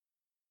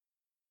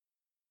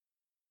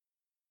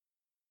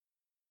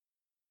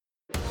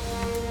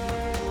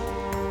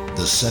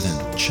The 7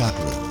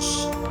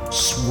 chakras,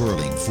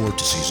 swirling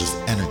vortices of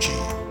energy,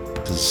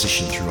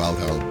 positioned throughout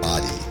our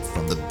body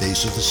from the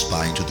base of the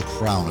spine to the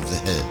crown of the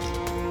head.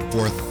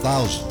 For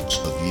thousands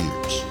of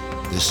years,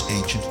 this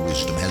ancient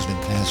wisdom has been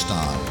passed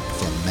on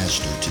from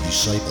master to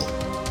disciple.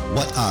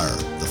 What are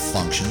the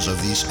functions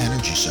of these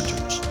energy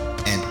centers?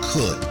 And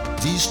could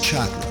these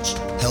chakras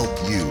help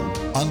you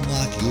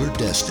unlock your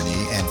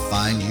destiny and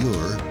find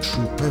your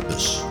true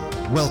purpose?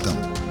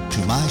 Welcome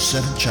to My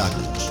 7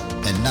 Chakras.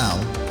 And now,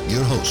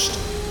 your host,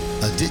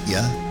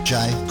 Aditya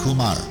Jai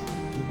Kumar.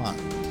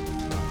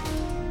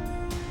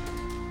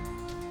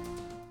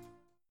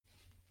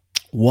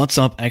 What's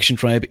up, Action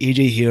Tribe?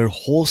 AJ here,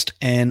 host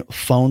and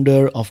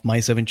founder of My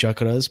 7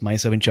 Chakras,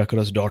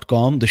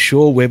 my7chakras.com, the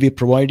show where we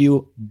provide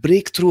you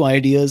breakthrough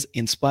ideas,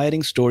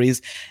 inspiring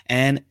stories,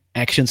 and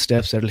action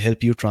steps that will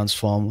help you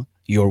transform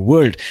your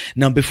world.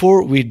 Now,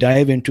 before we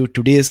dive into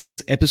today's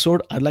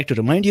episode, I'd like to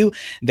remind you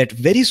that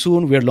very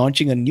soon we're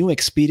launching a new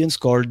experience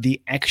called the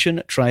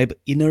Action Tribe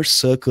Inner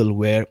Circle,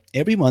 where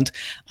every month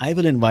I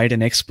will invite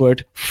an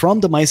expert from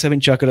the My 7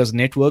 Chakras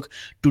network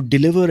to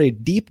deliver a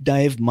deep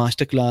dive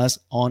masterclass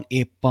on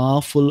a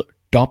powerful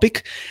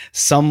topic.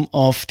 Some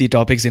of the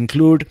topics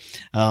include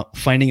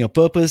finding your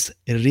purpose,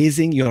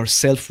 raising your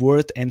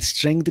self-worth, and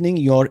strengthening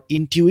your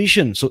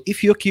intuition. So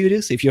if you're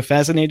curious, if you're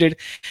fascinated,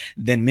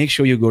 then make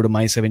sure you go to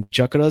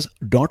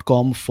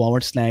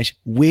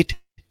my7chakras.com/wait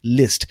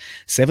list.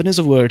 7 is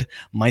a word,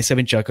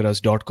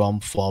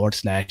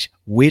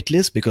 my7chakras.com/wait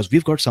list, because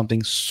we've got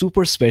something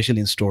super special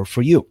in store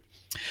for you.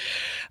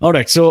 All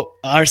right, so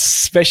our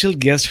special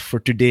guest for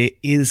today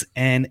is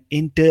an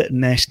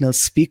international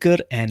speaker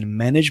and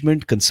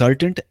management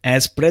consultant.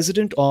 As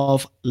president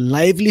of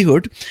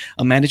Livelihood,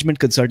 a management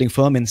consulting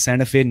firm in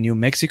Santa Fe, New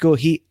Mexico,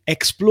 he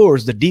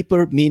explores the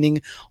deeper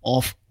meaning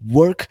of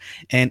work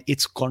and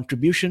its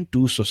contribution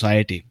to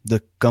society.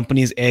 The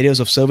company's areas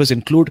of service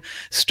include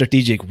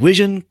strategic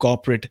vision,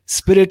 corporate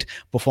spirit,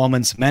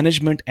 performance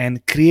management,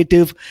 and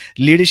creative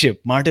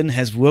leadership. Martin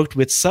has worked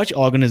with such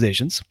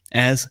organizations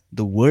as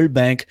the World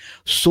Bank,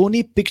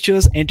 Sony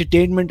Pictures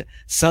Entertainment,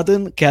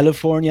 Southern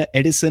California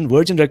Edison,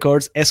 Virgin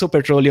Records, Esso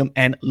Petroleum,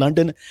 and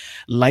London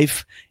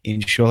Life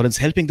Insurance,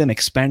 helping them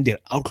expand their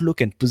outlook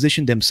and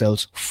position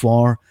themselves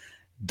for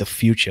the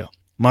future.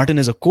 Martin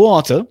is a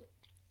co-author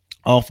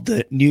of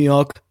the New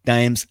York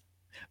Times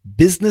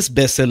business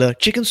bestseller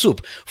Chicken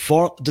Soup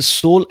for the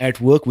Soul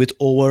at Work, with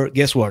over,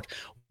 guess what,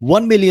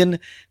 1 million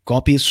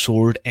copies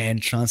sold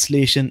and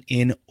translation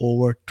in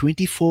over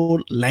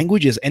 24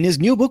 languages. And his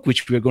new book,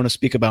 which we're going to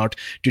speak about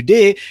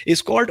today,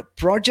 is called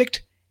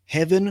Project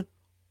Heaven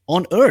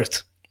on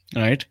Earth.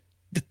 All right.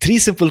 The 3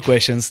 simple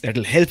questions that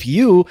will help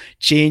you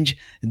change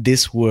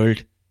this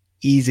world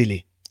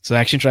easily. So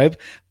Action Tribe,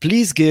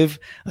 please give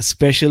a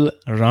special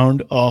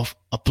round of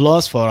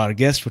applause for our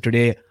guest for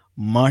today,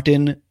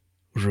 Martin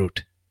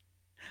Rutte.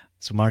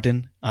 So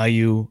Martin, are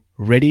you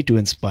ready to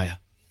inspire?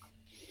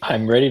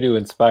 I'm ready to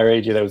inspire,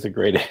 AJ. That was a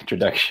great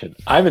introduction.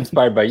 I'm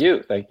inspired by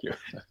you. Thank you.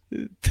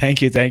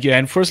 Thank you.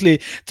 And firstly,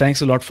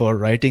 thanks a lot for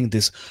writing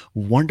this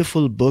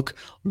wonderful book,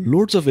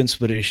 loads of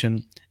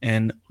inspiration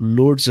and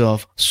loads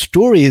of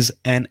stories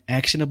and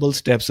actionable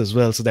steps as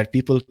well, so that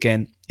people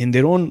can, in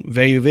their own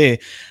very way,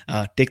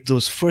 take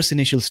those first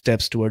initial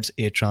steps towards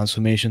a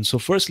transformation. So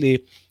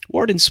firstly,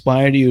 what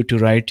inspired you to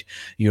write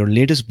your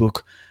latest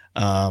book,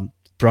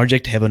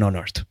 Project Heaven on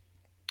Earth?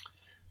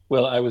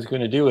 Well, I was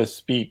going to do a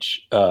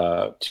speech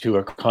to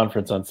a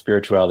conference on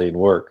spirituality and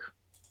work.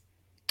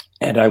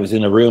 And I was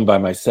in a room by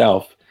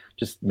myself,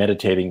 just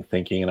meditating,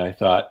 thinking, and I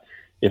thought,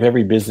 if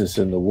every business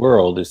in the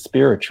world is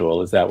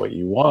spiritual, is that what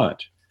you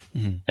want?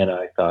 Mm-hmm. And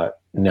I thought,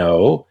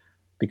 no,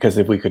 because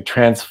if we could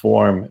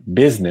transform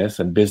business,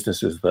 and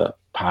business is the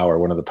power,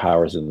 one of the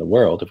powers in the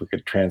world, if we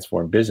could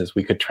transform business,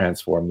 we could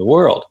transform the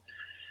world.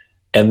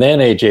 And then,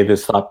 AJ,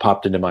 this thought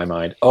popped into my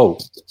mind, oh,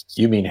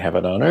 you mean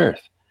heaven on earth?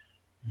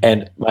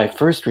 And my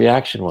first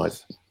reaction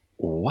was,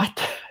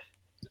 what?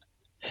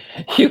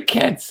 You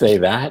can't say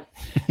that.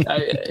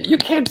 You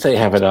can't say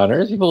heaven on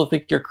earth. People will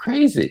think you're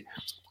crazy.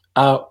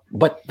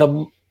 But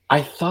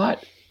I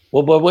thought,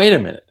 well, but wait a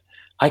minute.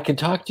 I can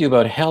talk to you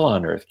about hell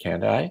on earth,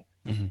 can't I?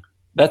 Mm-hmm.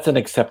 That's an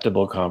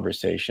acceptable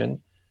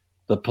conversation.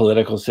 The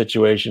political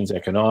situations,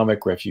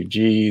 economic,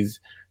 refugees,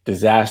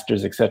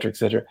 disasters, et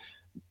cetera,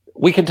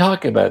 we can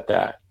talk about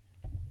that.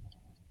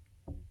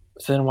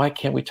 So then why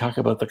can't we talk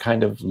about the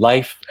kind of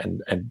life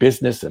and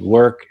business and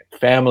work,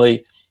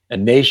 family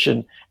and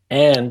nation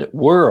and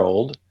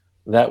world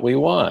that we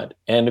want?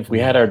 And if we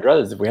had our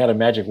druthers, if we had a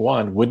magic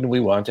wand, wouldn't we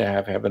want to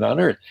have heaven on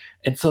earth?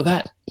 And so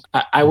that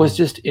I was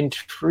just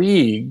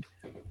intrigued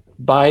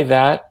by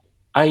that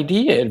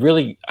idea. It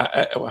really,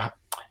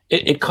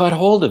 it caught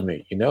hold of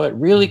me, it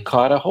really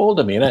caught a hold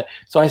of me. And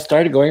so I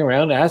started going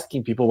around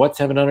asking people, what's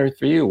heaven on earth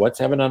for you? What's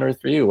heaven on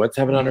earth for you? What's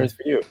heaven on earth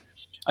for you?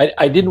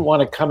 I didn't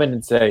want to come in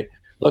and say,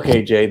 look,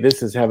 AJ,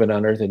 this is heaven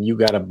on earth and you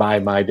got to buy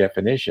my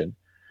definition.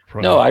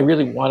 Right. No, I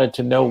really wanted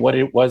to know what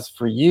it was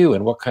for you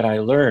and what could I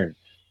learn.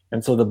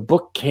 And so the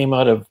book came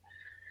out of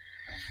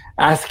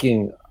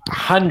asking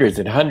hundreds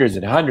and hundreds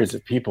and hundreds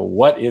of people,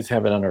 what is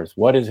heaven on earth?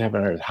 What is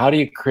heaven on earth? How do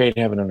you create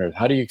heaven on earth?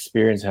 How do you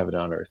experience heaven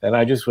on earth? And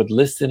I just would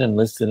listen and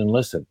listen and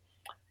listen.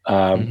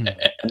 And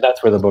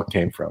that's where the book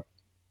came from.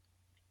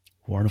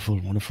 Wonderful,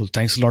 wonderful.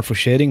 Thanks a lot for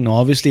sharing. Now,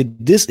 obviously,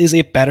 this is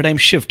a paradigm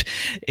shift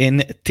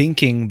in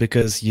thinking,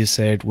 because you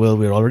said, well,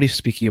 we're already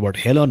speaking about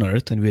hell on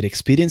earth and we're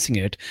experiencing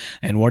it.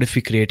 And what if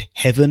we create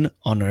heaven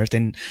on earth?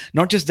 And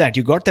not just that,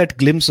 you got that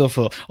glimpse of,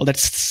 or that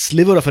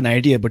sliver of an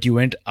idea, but you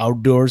went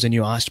outdoors and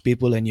you asked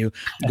people and you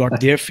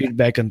got their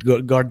feedback and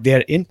got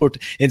their input.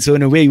 And so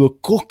in a way, you were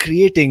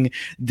co-creating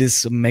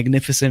this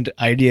magnificent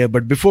idea.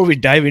 But before we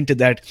dive into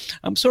that,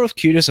 I'm sort of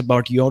curious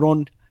about your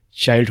own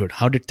childhood.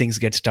 How did things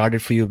get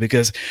started for you?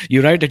 Because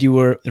you write that you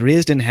were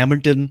raised in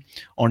Hamilton,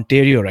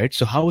 Ontario, right?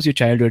 So how was your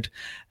childhood,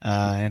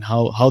 and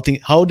how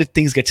did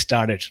things get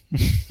started?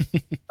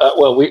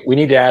 Well, we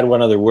need to add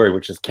one other word,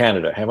 which is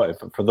Canada.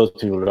 For those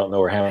people who don't know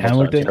where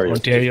Hamilton,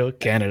 Ontario,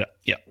 Canada.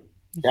 Yeah.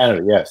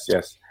 Canada,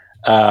 yes.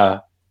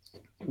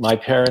 My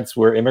parents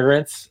were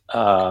immigrants.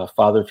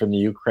 Father from the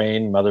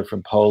Ukraine, mother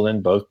from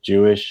Poland, both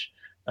Jewish.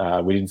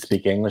 We didn't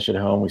speak English at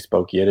home. We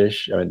spoke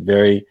Yiddish.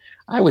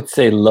 I would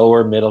say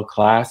lower middle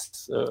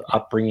class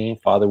upbringing.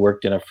 Father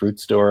worked in a fruit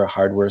store, a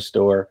hardware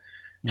store.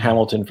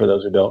 Hamilton, for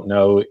those who don't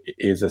know,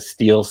 is a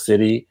steel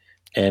city.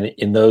 And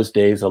in those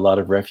days, a lot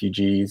of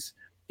refugees,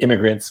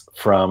 immigrants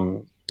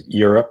from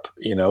Europe,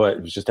 it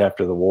was just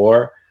after the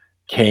war,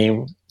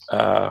 came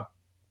to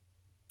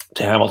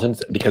Hamilton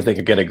because they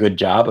could get a good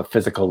job of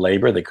physical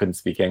labor. They couldn't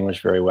speak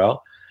English very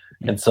well.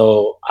 And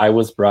so I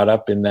was brought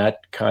up in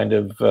that kind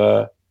of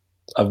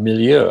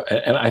milieu.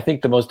 And I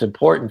think the most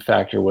important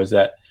factor was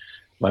that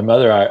my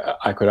mother,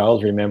 I could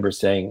always remember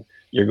saying,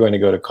 "You're going to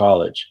go to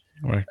college."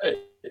 Right.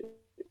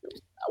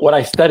 What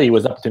I studied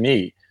was up to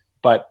me,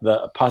 but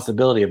the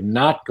possibility of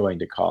not going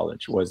to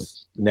college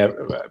was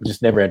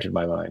never entered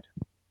my mind.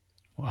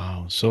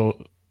 Wow.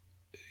 So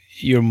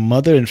your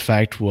mother, in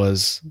fact,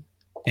 was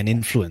an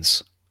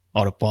influence,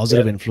 or a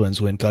positive influence,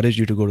 who encouraged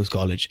you to go to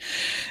college.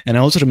 And I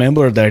also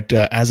remember that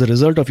as a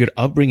result of your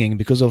upbringing,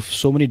 because of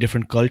so many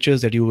different cultures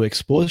that you were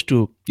exposed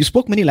to, you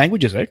spoke many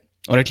languages, right?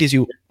 Or at least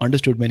you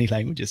understood many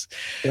languages.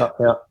 Yeah.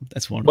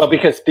 That's wonderful.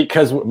 Well,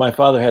 because my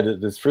father had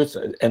this fruit,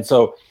 and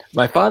so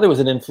my father was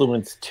an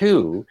influence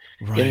too,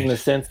 in the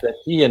sense that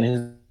he and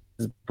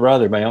his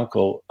brother, my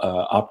uncle,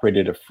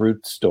 operated a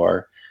fruit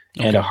store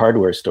and a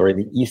hardware store in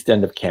the East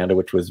End of Canada,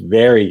 which was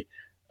very,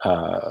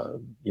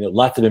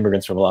 lots of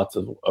immigrants from lots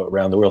of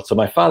around the world. So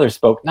my father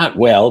spoke not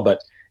well,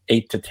 but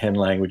 8 to 10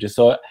 languages.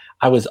 So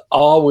I was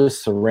always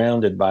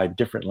surrounded by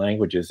different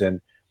languages,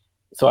 and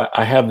so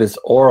I have this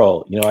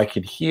oral, I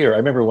could hear. I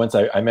remember once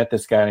I met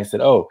this guy and I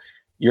said, "Oh,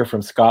 you're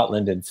from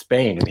Scotland and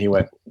Spain." And he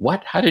went,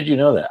 "What? How did you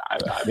know that?" I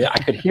mean, I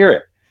could hear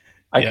it.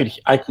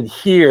 I could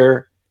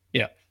hear.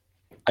 Yeah.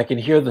 I can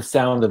hear the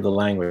sound of the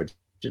language.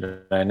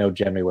 I know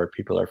generally where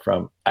people are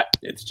from.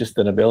 It's just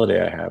an ability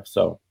I have.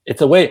 So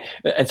it's a way.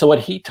 And so what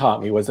he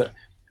taught me was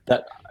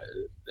that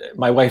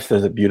my wife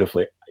says it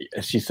beautifully.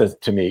 She says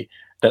to me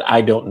that I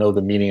don't know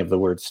the meaning of the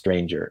word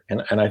stranger.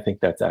 And I think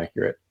that's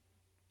accurate.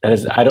 That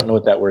is, I don't know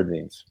what that word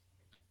means.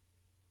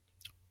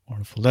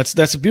 Wonderful.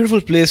 That's a beautiful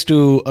place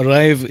to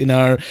arrive in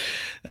our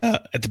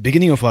at the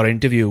beginning of our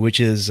interview, which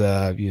is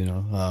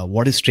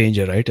what is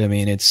stranger, right? I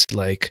mean, it's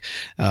like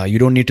you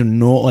don't need to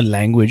know a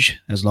language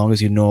as long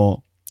as you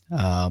know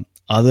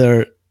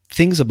other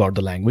things about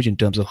the language in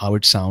terms of how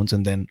it sounds,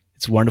 and then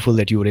it's wonderful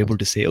that you were able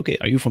to say, "Okay,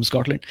 are you from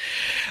Scotland?"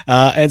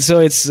 And so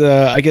it's,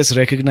 I guess,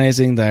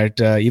 recognizing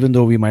that even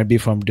though we might be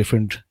from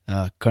different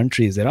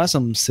countries, there are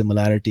some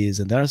similarities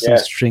and there are some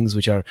strings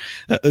which are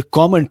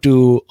common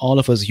to all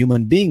of us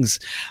human beings.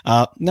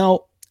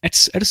 Now, at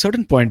a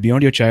certain point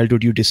beyond your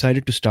childhood, you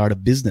decided to start a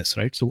business,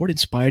 right? So what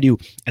inspired you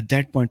at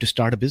that point to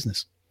start a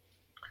business?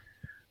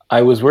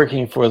 I was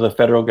working for the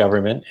federal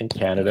government in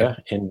Canada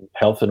in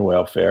health and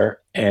welfare,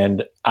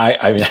 and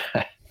I mean,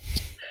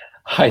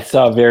 I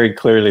saw very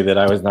clearly that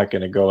I was not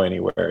going to go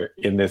anywhere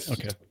in this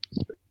field.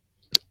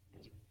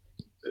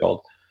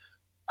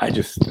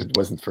 It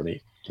wasn't for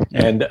me.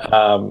 And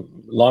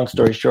long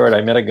story short,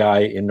 I met a guy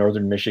in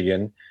northern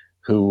Michigan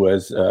who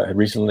was had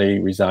recently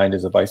resigned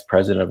as a vice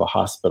president of a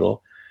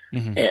hospital,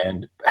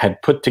 and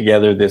had put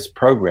together this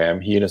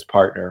program, he and his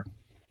partner,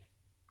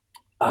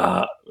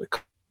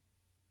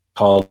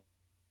 called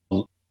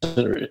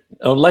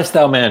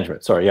lifestyle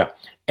management. Sorry, yeah.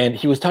 And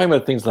he was talking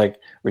about things like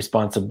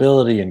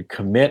responsibility and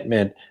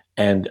commitment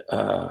and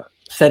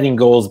setting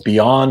goals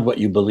beyond what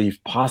you believe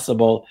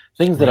possible,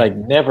 things that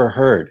I'd never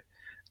heard.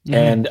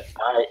 And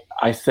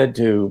I said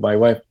to my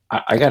wife,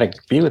 I got to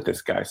be with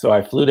this guy. So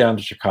I flew down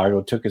to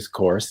Chicago, took his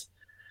course,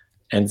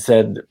 and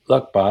said,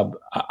 "Look, Bob,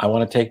 I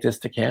want to take this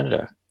to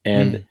Canada."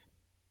 And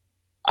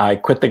I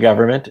quit the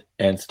government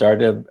and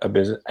started a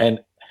business. And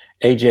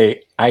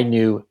AJ, I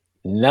knew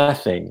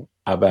nothing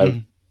about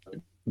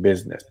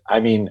business. I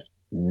mean,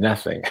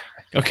 nothing.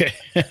 Okay.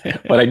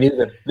 But I knew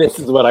that this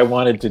is what I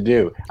wanted to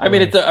do. I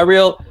mean, it's a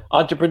real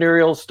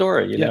entrepreneurial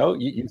story. You know,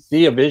 you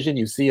see a vision,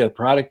 you see a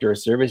product or a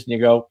service, and you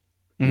go,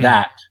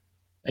 that,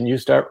 and you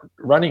start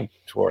running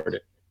toward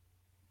it.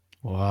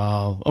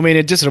 Wow. I mean,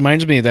 it just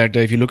reminds me that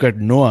if you look at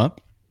Noah,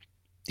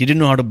 he didn't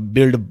know how to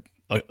build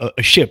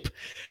a ship,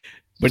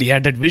 but he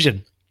had that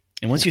vision.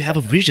 And once you have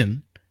a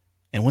vision,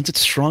 and once it's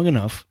strong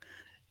enough,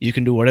 you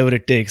can do whatever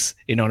it takes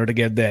in order to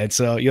get there.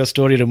 So your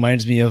story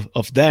reminds me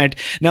of that.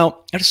 Now,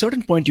 at a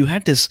certain point, you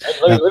had this.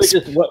 And let me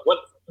just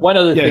one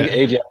other thing,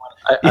 Yeah, AJ.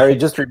 I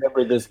just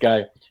remembered this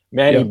guy,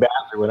 Manny yeah,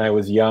 Battler, when I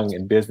was young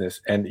in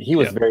business, and he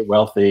was yeah. very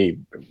wealthy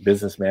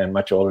businessman,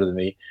 much older than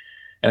me.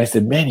 And I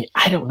said, Manny,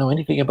 I don't know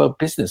anything about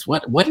business.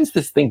 What is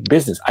this thing,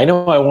 business? I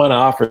know I want to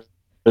offer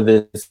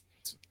this,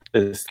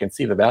 can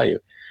see the value.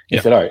 He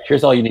Yeah. said, all right,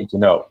 here's all you need to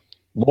know.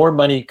 More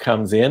money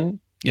comes in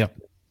Yeah.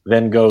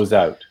 than goes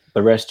out.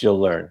 The rest you'll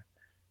learn.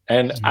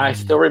 And I Mm.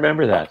 still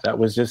remember that. That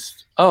was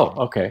just, oh,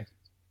 okay.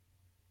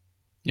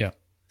 Yeah.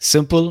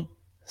 Simple,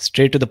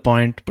 straight to the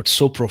point, but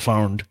so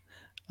profound.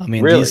 I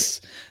mean, Really?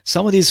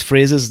 some of these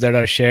phrases that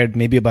are shared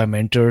maybe by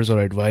mentors or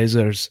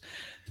advisors,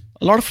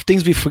 a lot of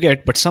things we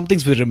forget, but some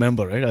things we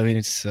remember, right? I mean,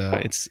 it's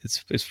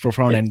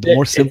profound, and the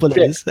more It simple it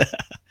is. sticks.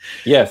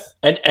 Yes.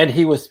 And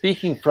he was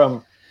speaking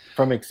from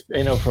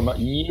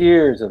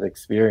years of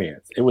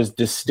experience. It was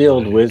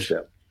distilled Right.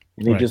 wisdom.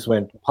 And he Right. just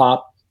went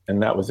pop,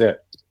 and that was it.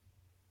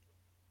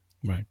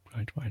 Right.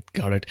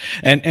 Got it.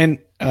 And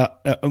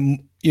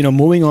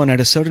moving on, at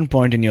a certain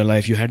point in your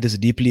life, you had this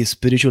deeply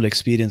spiritual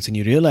experience, and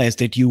you realized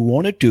that you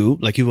wanted to,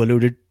 like you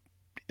alluded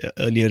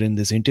earlier in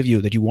this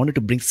interview, that you wanted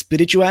to bring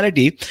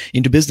spirituality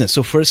into business.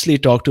 So, firstly,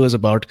 talk to us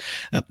about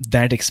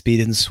that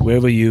experience. Where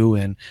were you,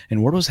 and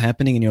what was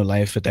happening in your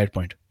life at that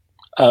point?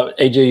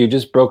 AJ, you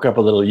just broke up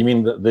a little. You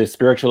mean the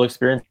spiritual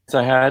experience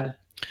I had?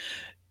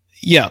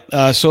 Yeah.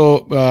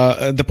 So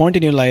the point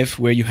in your life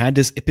where you had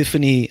this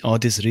epiphany or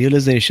this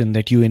realization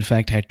that you, in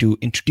fact, had to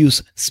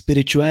introduce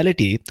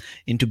spirituality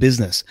into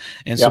business.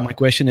 And so Yep. my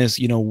question is,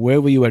 where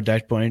were you at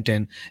that point,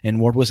 and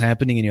what was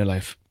happening in your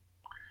life?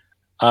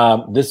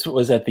 This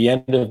was at the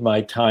end of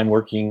my time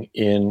working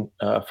in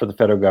for the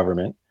federal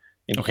government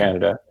in Okay.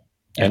 Canada,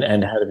 Yeah.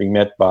 and having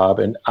met Bob.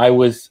 And I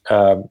was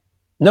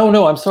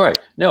no, I'm sorry.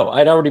 No,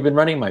 I'd already been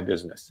running my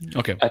business.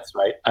 Okay. That's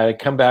right. I had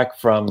come back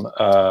from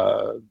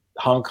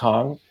Hong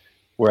Kong,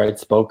 where I'd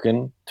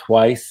spoken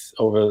twice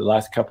over the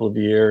last couple of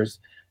years,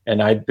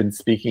 and I'd been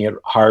speaking at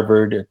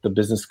Harvard at the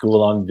business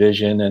school on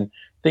vision, and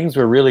things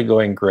were really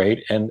going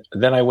great. And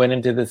then I went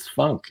into this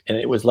funk, and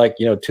it was like,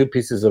 two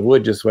pieces of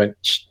wood just went,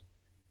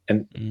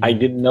 and I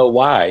didn't know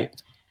why.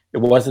 It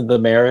wasn't the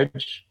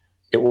marriage.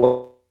 It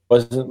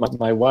wasn't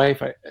my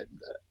wife.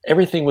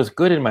 Everything was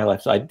good in my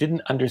life, so I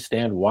didn't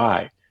understand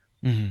why.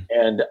 Mm-hmm.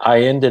 And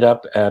I ended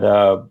up at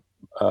a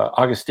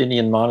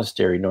Augustinian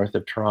monastery north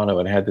of Toronto,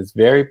 and had this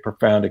very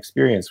profound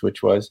experience,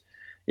 which was,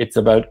 it's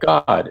about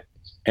God.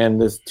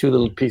 And this two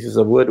little pieces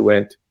of wood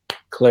went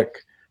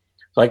click.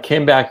 So I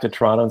came back to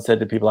Toronto and said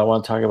to people, I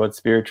want to talk about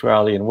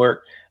spirituality and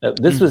work.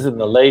 This was in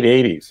the late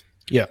 80s.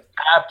 Yeah.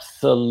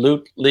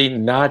 Absolutely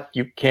not.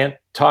 You can't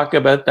talk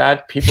about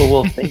that. People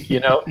will think,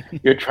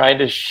 you're trying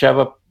to shove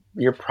up,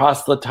 you're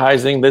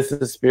proselytizing. This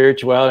is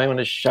spirituality. I'm going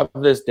to shove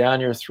this down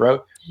your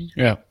throat.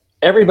 Yeah.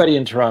 Everybody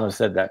in Toronto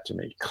said that to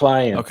me,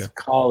 clients, Okay.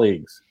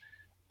 colleagues.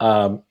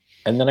 And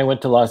then I went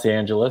to Los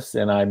Angeles,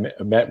 and I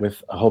met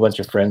with a whole bunch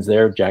of friends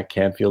there, Jack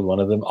Canfield, one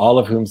of them, all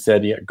of whom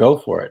said, yeah, go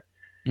for it.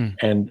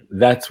 And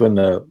that's when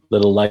the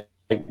little light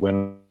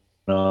went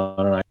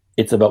on, and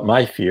it's about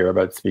my fear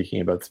about speaking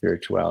about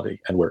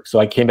spirituality and work. So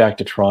I came back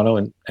to Toronto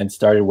and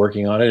started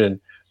working on it,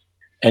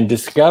 and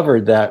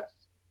discovered that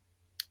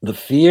the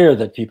fear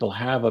that people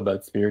have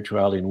about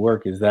spirituality and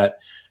work is that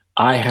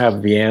I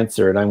have the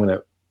answer, and I'm going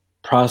to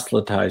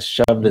proselytize,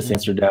 shove this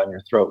answer down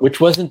your throat, which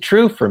wasn't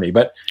true for me,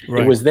 but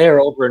Right. it was there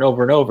over and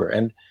over and over.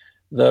 And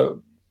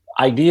the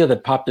idea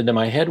that popped into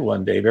my head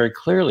one day very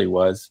clearly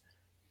was,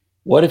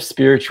 what if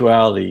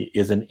spirituality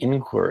is an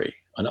inquiry,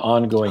 an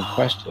ongoing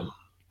question,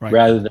 Right.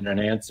 rather than an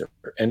answer?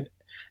 And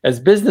as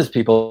business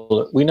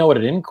people, we know what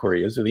an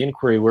inquiry is. So the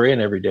inquiry we're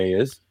in every day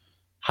is,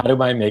 how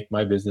do I make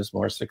my business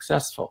more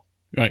successful?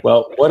 Right.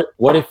 Well,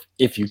 what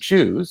if you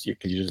choose, you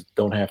just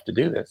don't have to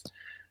do this.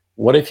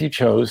 What if you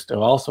chose to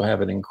also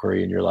have an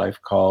inquiry in your life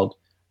called,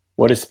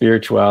 what is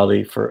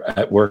spirituality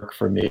at work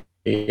for me?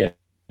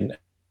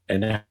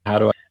 And how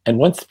do I? And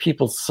once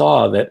people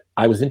saw that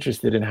I was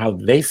interested in how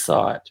they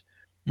saw it,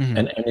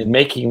 and in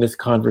making this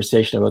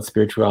conversation about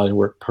spirituality and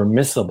work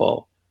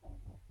permissible,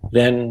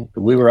 then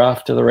we were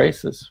off to the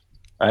races.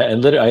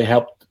 I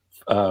helped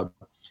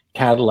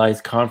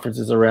catalyze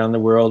conferences around the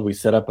world. We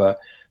set up a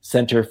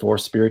Center for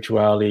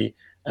Spirituality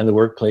and the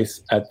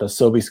Workplace at the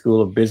Sobey School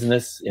of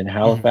Business in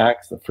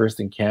Halifax, the first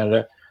in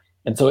Canada.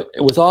 And so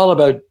it was all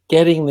about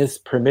getting this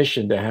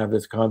permission to have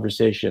this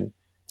conversation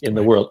in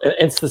the world. And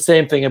it's the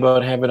same thing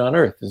about heaven on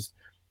earth, is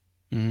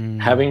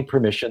having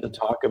permission to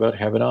talk about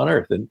heaven on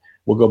earth. And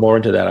we'll go more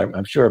into that,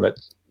 I'm sure, but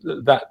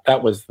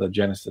that was the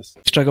genesis.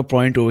 Struck a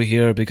point over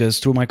here, because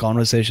through my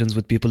conversations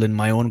with people in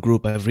my own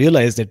group, I've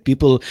realized that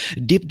people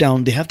deep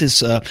down, they have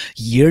this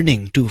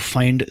yearning to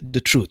find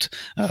the truth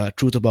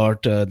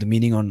about the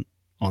meaning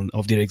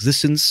of their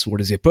existence, what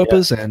is their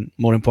purpose, and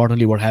more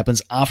importantly, what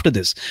happens after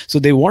this. So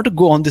they want to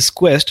go on this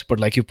quest, but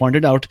like you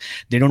pointed out,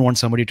 they don't want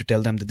somebody to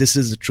tell them that this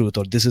is the truth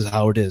or this is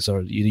how it is,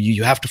 or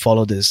you have to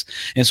follow this.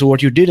 And so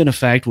what you did in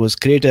effect was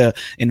create a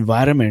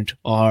environment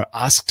or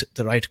asked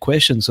the right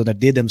questions so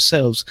that they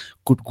themselves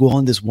could go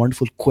on this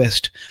wonderful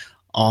quest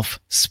of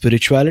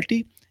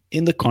spirituality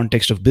in the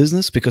context of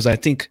business, because I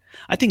think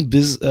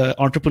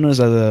entrepreneurs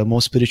are the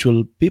most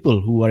spiritual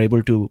people who are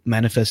able to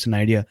manifest an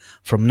idea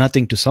from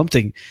nothing to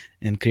something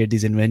and create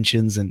these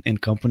inventions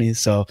and companies.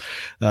 So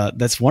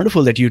that's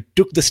wonderful that you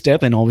took the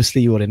step, and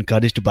obviously you were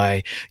encouraged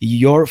by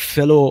your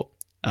fellow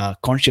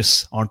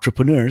conscious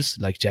entrepreneurs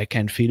like Jack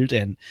Canfield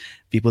and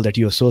people that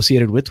you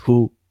associated with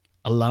who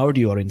allowed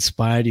you or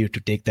inspired you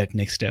to take that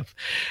next step.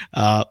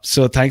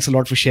 So thanks a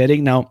lot for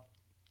sharing. Now,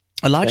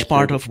 a large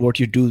part of what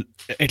you do,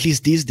 at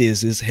least these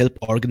days, is help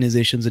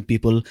organizations and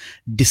people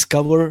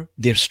discover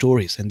their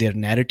stories and their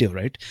narrative,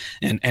 right?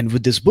 And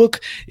with this book,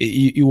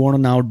 you want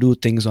to now do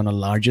things on a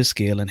larger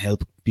scale and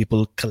help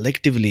people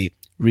collectively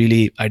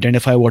really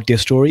identify what their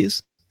story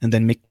is and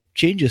then make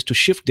changes to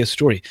shift their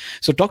story.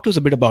 So talk to us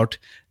a bit about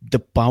the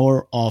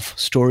power of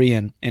story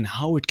and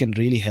how it can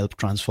really help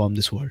transform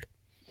this world.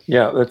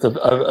 Yeah, that's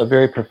a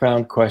very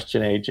profound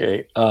question,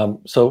 AJ.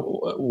 So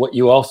what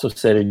you also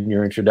said in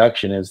your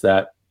introduction is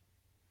that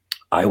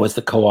I was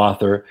the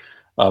co-author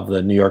of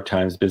the New York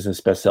Times business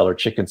bestseller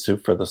Chicken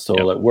Soup for the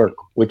Soul at Work,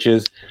 which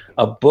is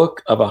a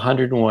book of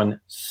 101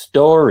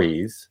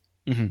 stories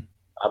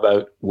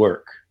about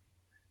work.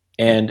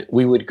 And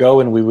we would go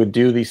and we would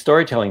do these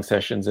storytelling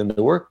sessions in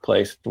the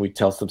workplace. We'd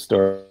tell some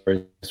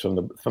stories from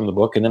the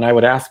book, and then I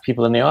would ask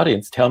people in the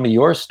audience, tell me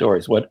your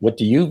stories. What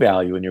do you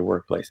value in your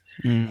workplace?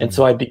 And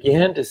so I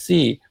began to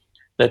see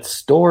that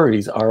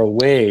stories are a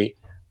way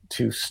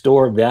to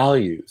store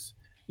values.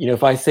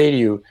 If I say to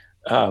you,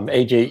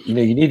 AJ, you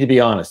need to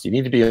be honest. You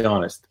need to be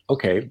honest.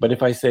 Okay, but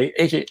if I say,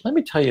 AJ, let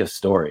me tell you a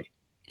story.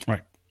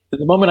 Right.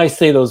 The moment I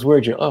say those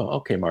words, you're, oh,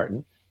 okay,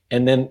 Martin.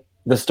 And then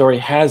the story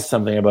has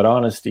something about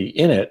honesty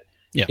in it.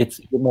 Yeah.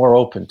 You're more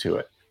open to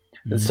it.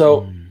 And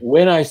so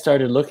when I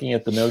started looking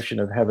at the notion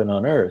of heaven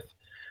on earth,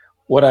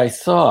 what I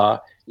saw,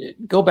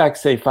 go back,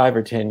 say, 5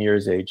 or 10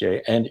 years,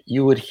 AJ, and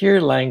you would hear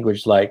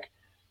language like,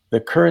 the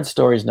current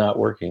story is not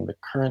working. The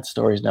current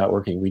story is not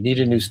working. We need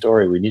a new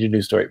story. We need a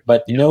new story.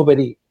 But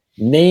nobody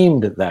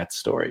named that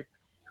story.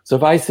 So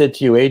if I said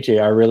to you,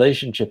 AJ, our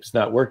relationship is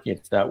not working,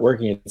 it's not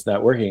working, it's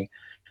not working,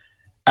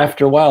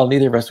 after a while,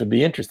 neither of us would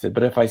be interested.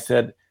 But if I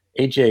said,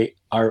 AJ,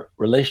 our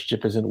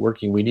relationship isn't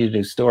working, we need a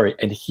new story,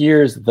 and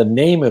here's the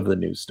name of the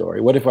new story.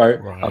 What if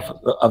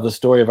of the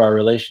story of our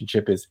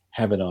relationship is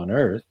heaven on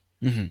earth?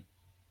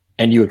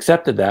 And you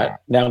accepted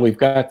that, now we've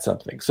got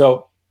something.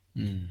 So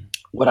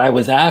what I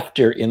was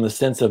after in the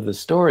sense of the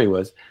story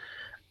was,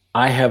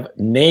 I have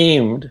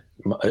named,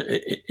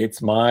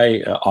 it's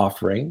my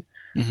offering,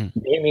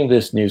 naming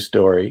this new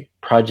story,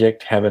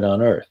 Project Heaven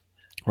on Earth.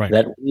 Right.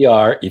 That we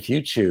are, if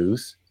you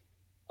choose,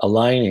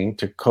 aligning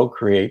to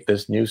co-create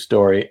this new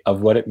story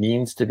of what it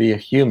means to be a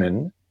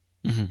human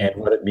and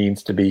what it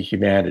means to be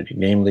humanity,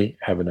 namely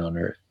heaven on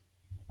earth.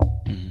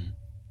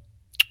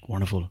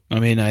 Wonderful.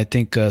 I mean, I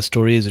think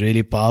story is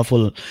really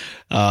powerful.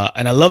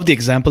 And I love the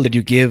example that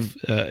you give,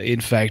 in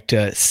fact,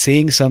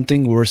 saying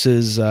something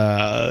versus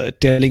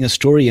telling a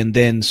story, and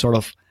then sort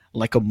of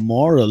like a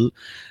moral,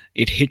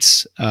 it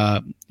hits,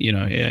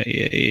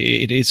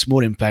 it's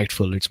more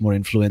impactful, it's more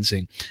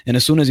influencing. And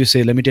as soon as you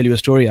say, let me tell you a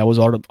story, I was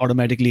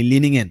automatically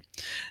leaning in.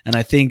 And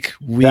I think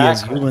we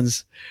as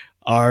humans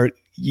are,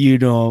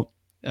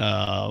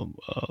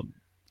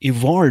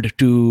 evolved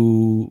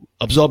to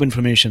absorb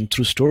information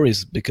through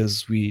stories,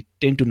 because we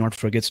tend to not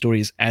forget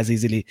stories as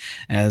easily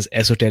as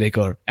esoteric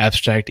or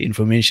abstract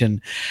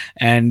information.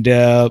 And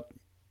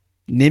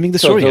naming the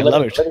story, I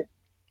love it.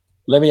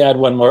 Let me add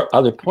one more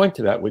other point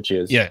to that, which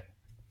is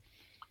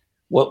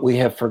what we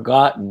have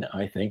forgotten,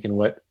 I think, and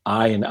what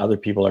I and other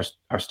people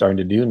are starting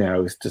to do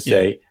now is to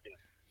say,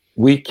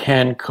 we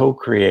can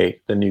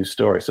co-create the new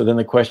story. So then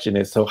the question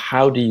is, so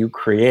how do you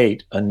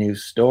create a new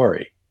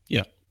story?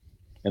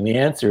 And the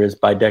answer is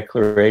by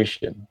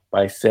declaration,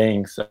 by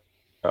saying so.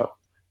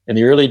 In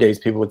the early days,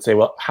 people would say,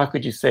 well, how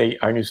could you say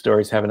our new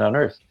story is heaven on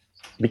earth?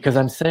 Because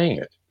I'm saying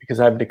it, because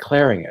I'm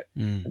declaring it,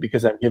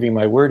 because I'm giving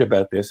my word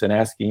about this and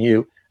asking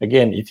you,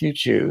 again, if you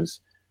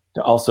choose,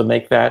 to also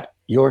make that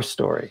your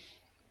story.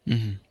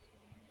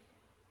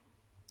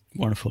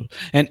 Wonderful.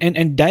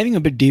 And diving a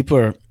bit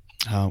deeper,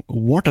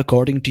 what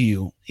according to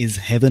you is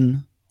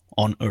heaven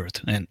on earth,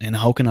 and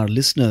how can our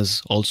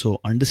listeners also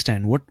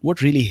understand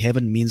what really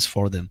heaven means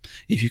for them,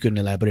 if you can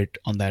elaborate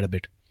on that a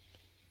bit?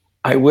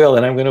 I will,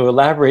 and I'm going to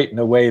elaborate in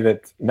a way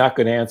that's not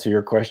going to answer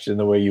your question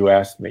the way you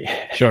asked me.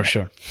 Sure.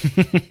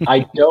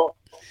 I don't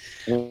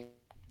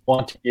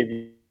want to give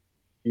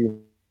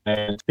you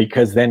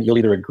because then you'll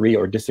either agree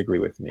or disagree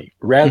with me.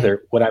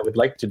 Rather, what I would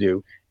like to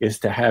do is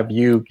to have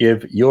you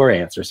give your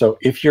answer. So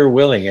if you're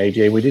willing,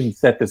 AJ, we didn't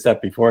set this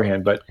up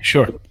beforehand, but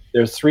sure.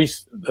 There's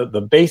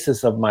the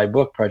basis of my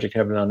book, Project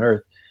Heaven on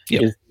Earth,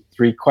 is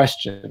 3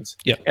 questions.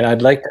 And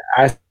I'd like to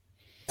ask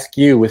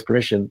you, with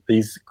permission,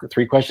 these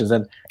 3 questions,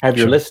 and have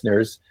your Sure.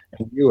 listeners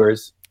and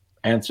viewers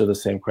answer the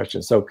same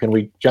question. So can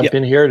we jump Yeah.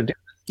 in here to do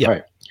this? Yeah. All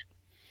right.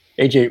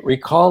 AJ,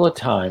 recall a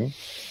time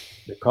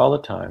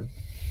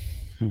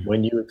Hmm.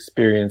 when you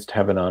experienced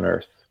heaven on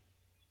earth.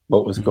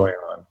 What was going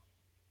on?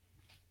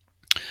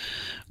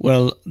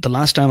 Well, the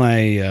last time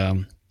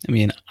I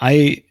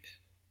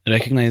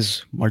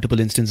recognize multiple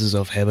instances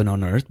of heaven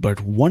on earth,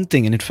 but one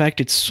thing, and in fact,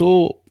 it's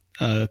so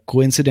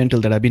coincidental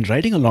that I've been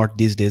writing a lot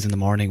these days in the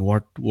morning.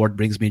 What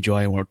brings me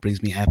joy, what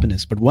brings me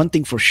happiness. But one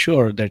thing for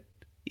sure that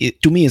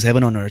to me is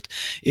heaven on earth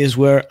is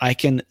where I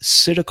can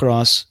sit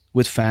across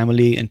with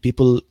family and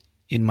people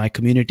in my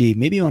community,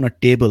 maybe on a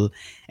table,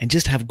 and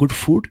just have good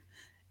food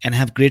and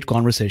have great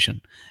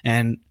conversation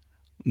and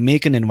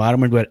make an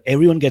environment where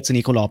everyone gets an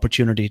equal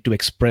opportunity to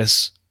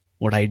express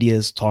what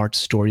ideas, thoughts,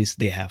 stories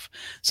they have.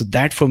 So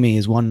that for me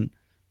is one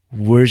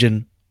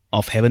version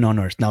of heaven on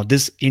earth. Now,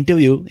 this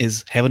interview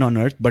is heaven on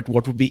earth, but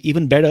what would be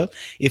even better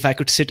if I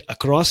could sit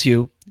across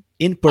you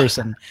in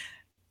person,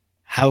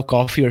 have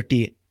coffee or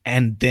tea,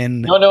 and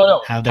then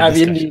No. have that Have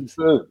discussion. Indian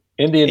food.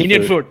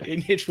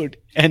 Indian food,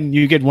 and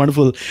you get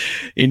wonderful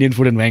Indian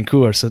food in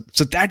Vancouver. So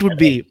that would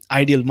be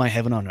ideal, my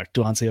heaven on earth,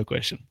 to answer your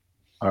question.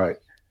 All right.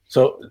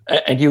 So,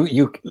 and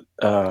you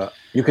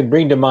can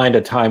bring to mind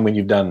a time when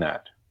you've done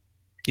that.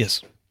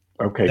 Yes.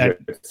 Okay.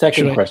 That, good.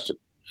 Second question.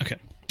 Okay.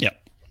 Yeah.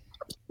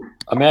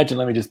 Imagine.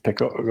 Let me just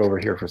go over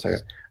here for a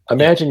second.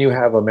 Imagine you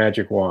have a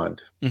magic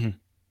wand, and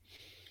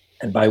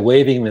by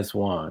waving this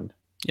wand,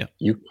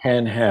 you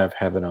can have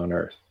heaven on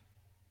earth.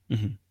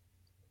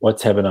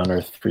 What's heaven on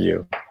earth for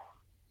you?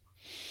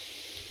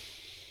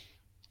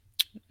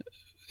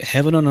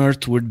 Heaven on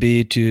earth would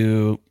be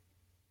to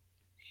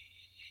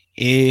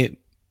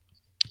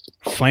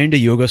find a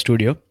yoga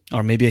studio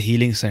or maybe a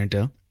healing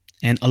center,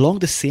 and along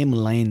the same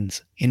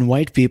lines,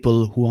 invite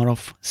people who are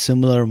of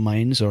similar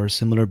minds or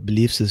similar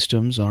belief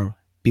systems, or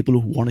people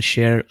who want to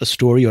share a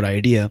story or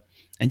idea,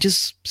 and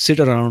just sit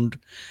around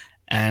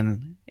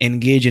and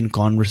engage in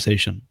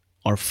conversation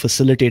or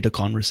facilitate a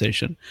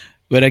conversation.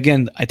 Where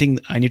again, I think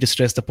I need to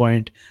stress the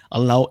point,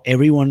 allow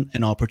everyone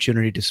an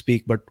opportunity to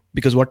speak. But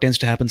because what tends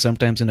to happen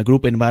sometimes in a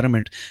group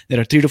environment, there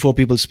are 3 to 4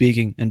 people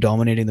speaking and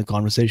dominating the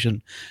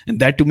conversation. And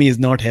that to me is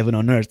not heaven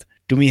on earth.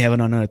 To me,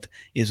 heaven on earth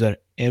is where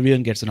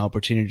everyone gets an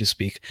opportunity to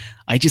speak.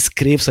 I just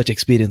crave such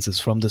experiences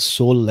from the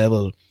soul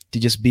level to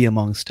just be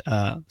amongst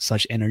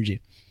such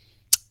energy.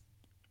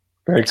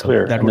 Very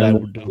clear. That's what I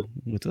would do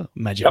with a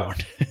magic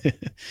wand.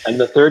 And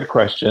the third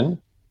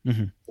question,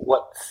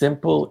 what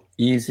simple,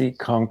 easy,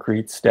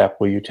 concrete step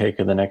will you take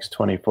in the next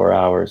 24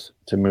 hours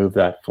to move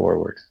that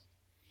forward?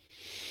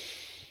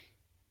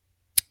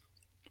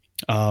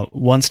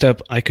 One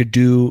step I could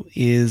do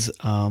is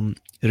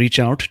reach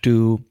out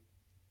to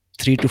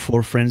 3 to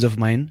 4 friends of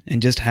mine and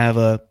just have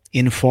a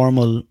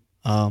informal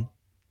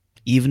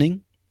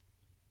evening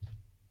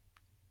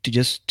to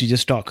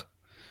just talk.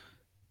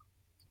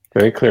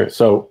 Very clear.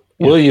 So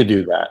will you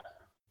do that?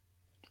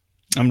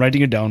 I'm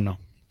writing it down now.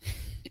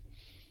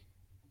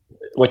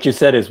 What you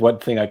said is one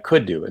thing I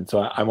could do. And so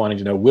I wanted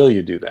to know, will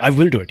you do that? I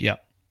will do it, yeah.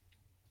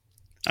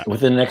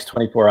 Within the next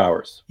 24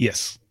 hours?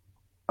 Yes.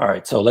 All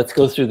right. So let's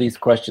go through these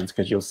questions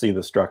because you'll see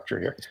the structure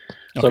here.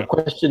 So Okay.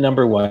 Question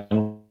number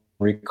 1,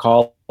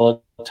 recall a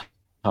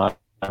time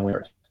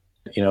when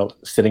you're,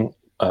 sitting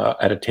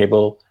at a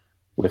table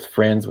with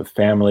friends, with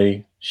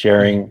family,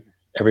 sharing,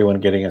 everyone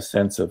getting a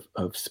sense of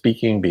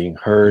speaking, being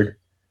heard.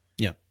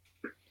 Yeah.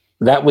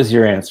 That was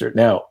your answer.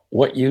 Now,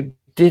 what you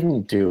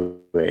didn't do,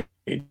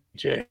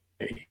 AJ,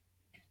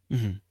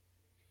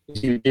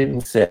 you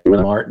didn't say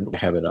Martin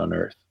heaven on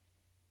earth.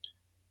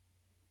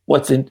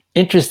 What's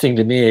interesting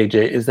to me,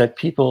 AJ, is that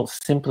people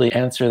simply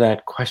answer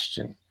that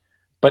question.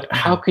 But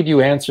how could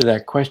you answer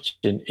that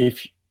question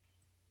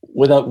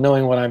without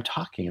knowing what I'm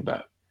talking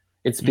about?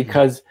 It's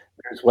because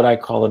there's what I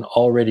call an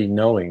already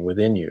knowing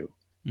within you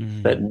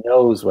that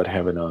knows what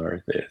heaven on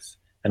earth is.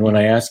 And when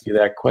I ask you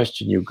that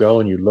question, you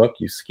go and you look,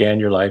 you scan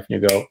your life,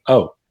 and you go,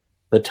 oh,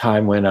 the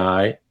time when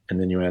and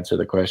then you answer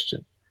the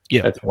question.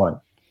 Yeah. That's 1.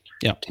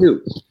 Yeah.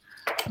 2,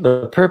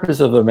 the purpose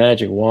of the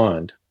magic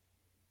wand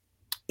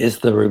is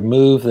to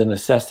remove the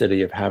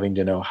necessity of having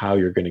to know how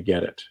you're going to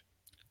get it.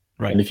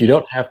 Right. And if you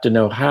don't have to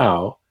know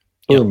how,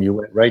 boom, you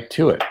went right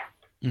to it.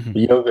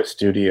 The yoga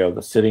studio,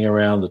 the sitting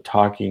around, the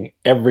talking,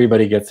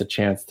 everybody gets a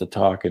chance to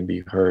talk and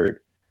be heard.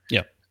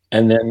 Yeah.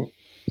 And then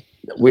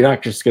we're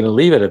not just going to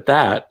leave it at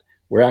that.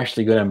 We're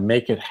actually going to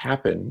make it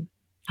happen.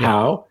 Yeah.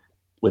 How?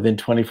 Within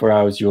 24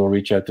 hours, you will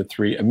reach out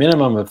to a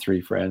minimum of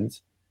 3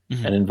 friends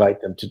and invite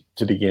them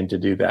to begin to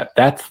do that.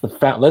 That's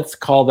let's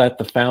call that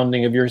the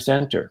founding of your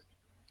center.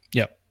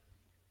 Yeah.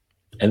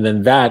 And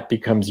then that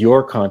becomes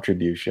your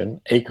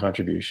contribution, a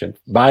contribution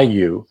by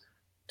you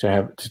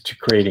to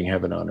creating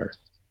heaven on earth.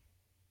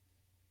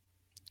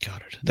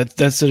 Got it.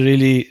 That's a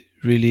really,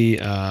 really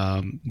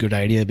good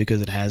idea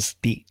because it has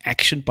the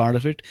action part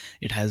of it.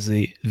 It has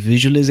the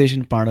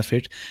visualization part of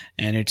it.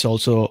 And it's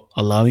also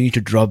allowing you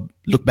to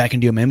look back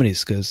into your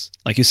memories because,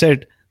 like you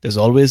said, There's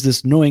always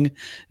this knowing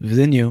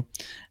within you,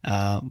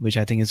 which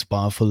I think is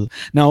powerful.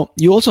 Now,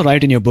 you also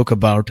write in your book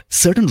about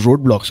certain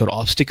roadblocks or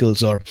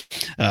obstacles or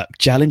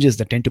challenges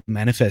that tend to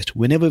manifest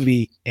whenever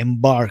we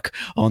embark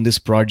on this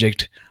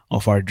project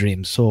of our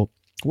dreams. So,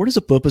 what is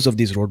the purpose of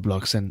these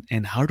roadblocks,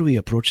 and how do we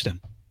approach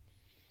them?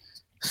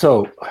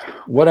 So,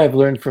 what I've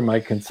learned from my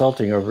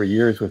consulting over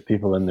years with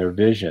people and their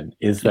vision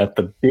is that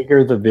the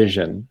bigger the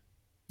vision,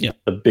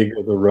 the bigger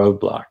the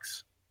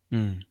roadblocks.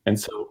 And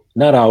so,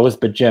 not always,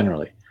 but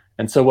generally.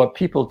 And so, what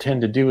people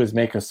tend to do is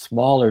make a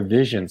smaller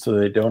vision so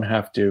they don't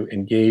have to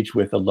engage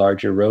with a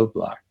larger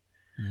roadblock.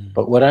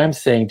 But what I'm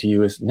saying to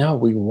you is, no,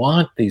 we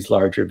want these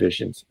larger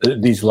visions,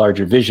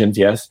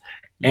 yes,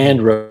 and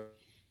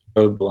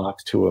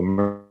roadblocks to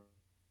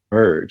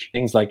emerge.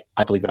 Things like,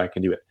 I believe I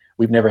can do it.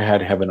 We've never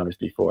had heaven on earth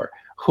before.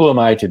 Who am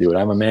I to do it?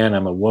 I'm a man,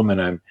 I'm a woman,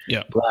 I'm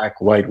black,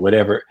 white,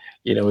 whatever.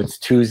 It's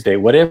Tuesday.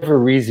 Whatever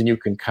reason you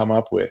can come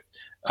up with,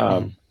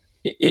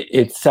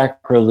 it's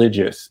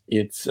sacrilegious.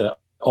 It's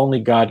only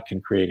God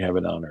can create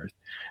heaven on earth.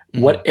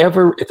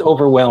 Whatever, it's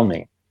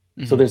overwhelming.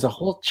 So there's a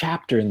whole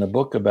chapter in the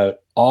book about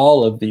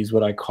all of these,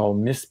 what I call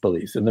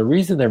misbeliefs. And the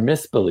reason they're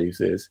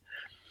misbeliefs is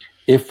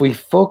if we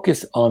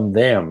focus on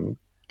them,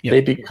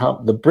 they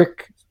become a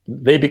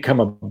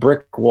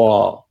brick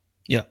wall.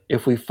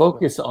 If we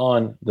focus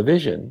on the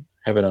vision,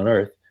 heaven on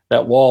earth,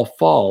 that wall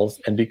falls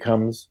and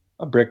becomes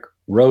a brick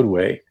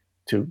roadway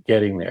to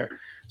getting there.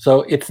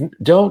 So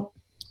don't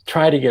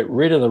try to get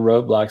rid of the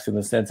roadblocks in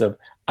the sense of,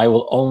 I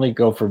will only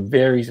go for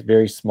very,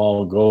 very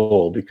small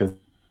goal because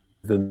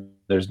then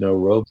there's no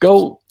road.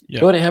 Go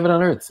to heaven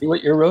on earth. See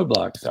what your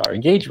roadblocks are.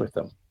 Engage with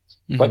them.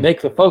 But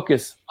make the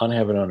focus on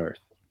heaven on earth.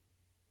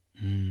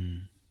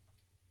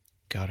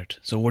 Got it.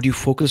 So what you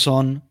focus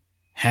on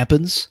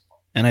happens.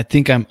 And I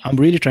think I'm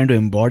really trying to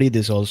embody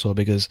this also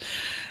because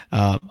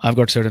I've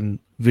got certain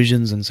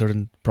visions and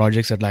certain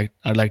projects I'd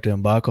like to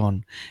embark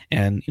on.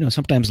 And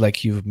sometimes,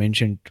 like you've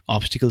mentioned,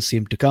 obstacles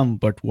seem to come.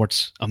 But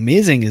what's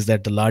amazing is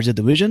that the larger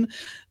the vision,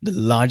 the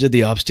larger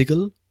the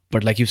obstacle.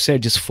 But like you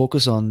said, just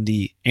focus on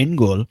the end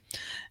goal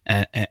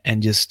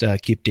and just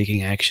keep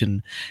taking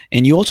action.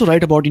 And you also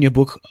write about in your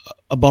book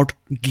about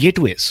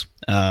gateways.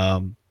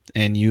 And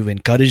you've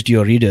encouraged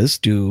your readers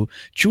to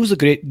choose a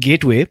great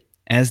gateway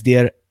as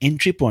their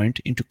entry point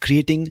into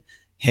creating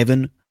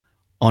heaven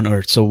on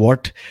earth. So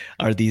what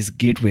are these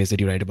gateways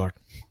that you write about?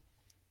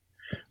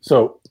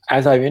 So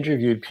as I've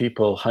interviewed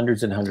people,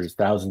 hundreds and hundreds,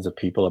 thousands of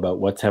people about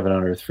what's heaven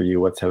on earth for you,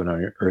 what's heaven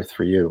on earth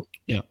for you,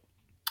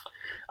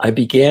 I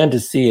began to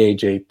see,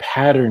 AJ,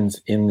 patterns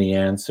in the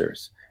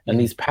answers. And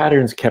these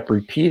patterns kept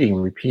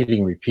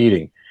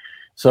repeating.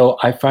 So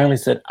I finally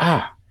said,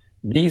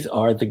 these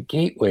are the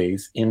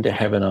gateways into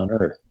heaven on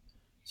earth.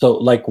 So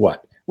like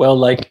what? Well,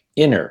 like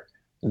inner.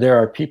 There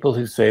are people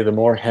who say the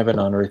more heaven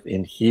on earth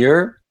in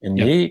here, in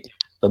me,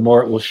 the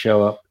more it will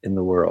show up in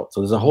the world. So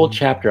there's a whole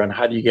chapter on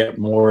how do you get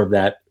more of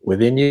that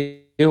within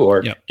you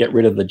or get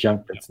rid of the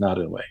junk that's not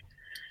in the way.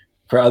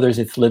 For others,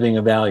 it's living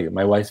a value.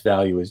 My wife's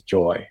value is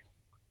joy.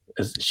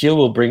 She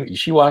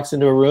walks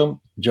into a room,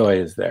 joy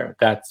is there.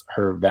 That's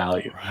her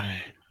value.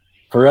 Right.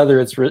 For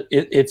others,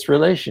 it's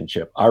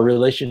relationship. Our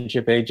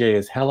relationship, AJ,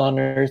 is hell on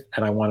earth,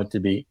 and I want it to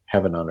be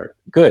heaven on earth.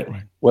 Good.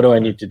 Right. What do I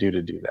need to do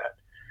that?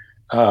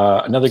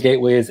 Another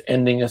gateway is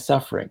ending a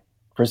suffering.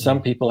 For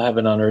some people,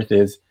 heaven on earth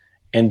is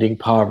ending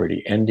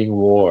poverty, ending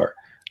war,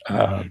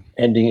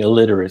 ending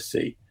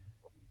illiteracy.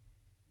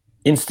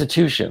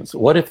 Institutions.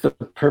 What if the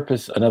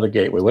purpose, another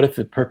gateway, what if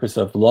the purpose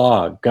of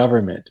law,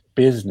 government,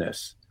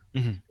 business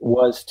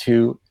was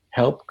to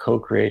help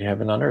co-create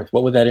heaven on earth?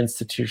 What would that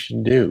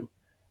institution do?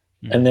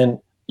 And then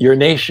your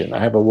nation. I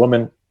have a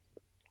woman,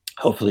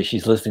 hopefully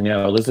she's listening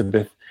now,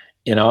 Elizabeth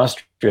in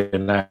Austria,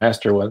 and I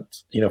asked her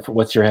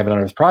what's your heaven on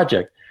earth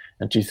project?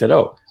 And she said,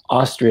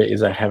 Austria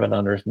is a heaven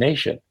on earth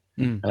nation.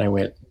 And I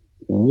went,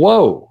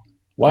 whoa,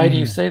 why do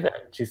you say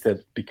that? She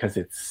said, because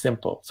it's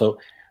simple. So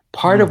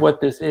part of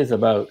what this is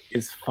about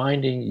is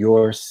finding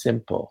your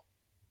simple.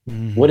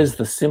 What is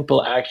the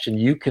simple action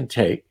you can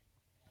take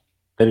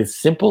that is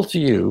simple to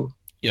you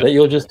that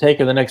you'll just take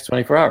in the next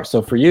 24 hours?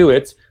 So for you,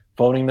 it's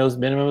phoning those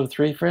minimum of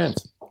 3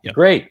 friends.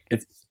 Great.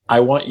 I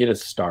want you to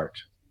start.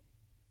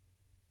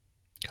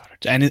 Got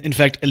it. And in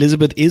fact,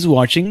 Elizabeth is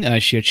watching.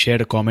 She had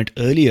shared a comment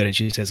earlier and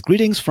she says,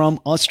 greetings from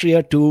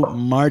Austria to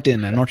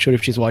Martin. I'm not sure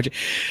if she's watching.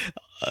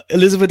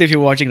 Elizabeth, if you're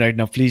watching right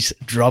now, please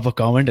drop a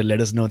comment and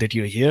let us know that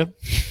you're here.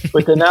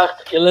 Gute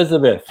Nacht,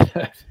 Elizabeth.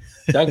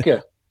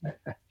 Danke.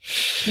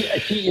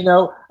 She,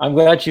 I'm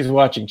glad she's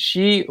watching.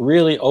 She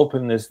really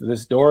opened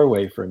this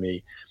doorway for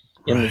me.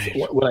 When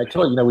I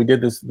told you, we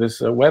did this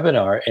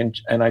webinar,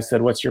 and I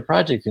said, "What's your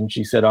project?" And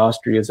she said,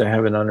 "Austria is a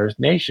heaven on earth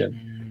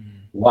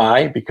nation."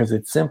 Why? Because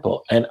it's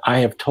simple. And I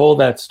have told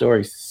that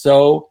story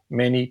so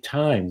many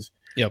times.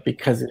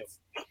 Because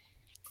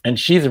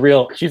she's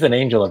an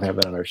angel of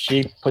heaven on earth.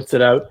 She puts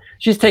it out.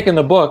 She's taken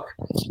my book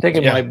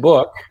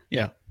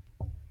to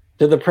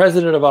the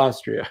president of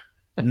Austria.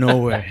 No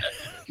way.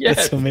 Yes.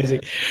 That's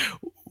amazing.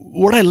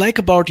 What I like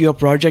about your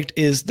project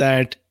is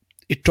that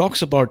it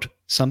talks about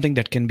something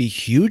that can be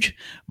huge,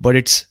 but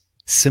it's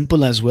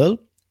simple as well.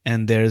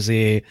 And there's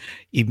a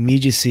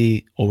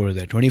immediacy over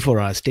there, 24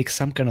 hours. Take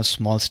some kind of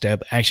small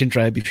step. Action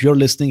Tribe, if you're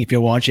listening, if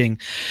you're watching,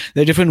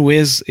 there are different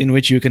ways in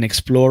which you can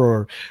explore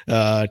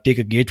or take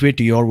a gateway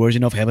to your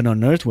version of heaven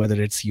on earth, whether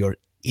it's your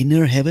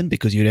inner heaven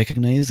because you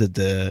recognize that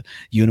the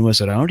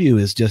universe around you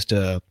is just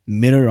a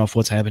mirror of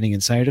what's happening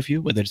inside of you,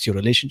 whether it's your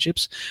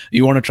relationships,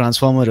 you want to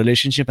transform a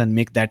relationship and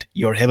make that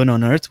your heaven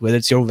on earth, whether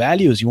it's your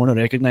values, you want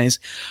to recognize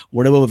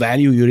whatever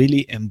value you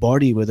really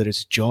embody, whether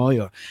it's joy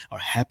or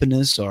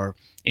happiness or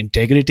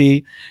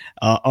integrity,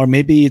 or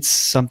maybe it's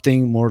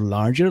something more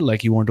larger,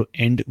 like you want to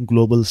end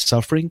global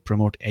suffering,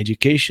 promote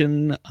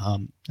education,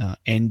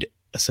 end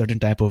a certain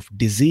type of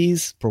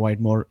disease,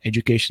 provide more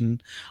education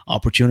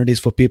opportunities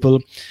for people.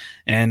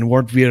 And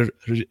what we're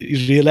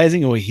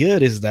realizing over here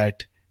is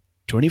that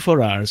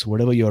 24 hours,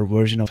 whatever your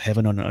version of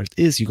heaven on earth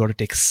is, you got to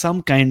take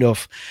some kind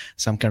of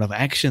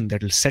action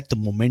that will set the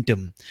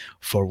momentum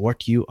for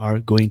what you are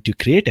going to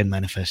create and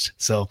manifest.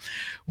 So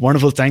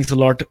wonderful. Thanks a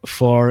lot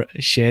for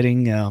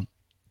sharing,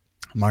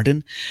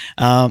 Martin.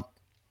 Now,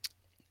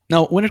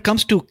 when it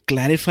comes to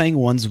clarifying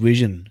one's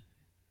vision,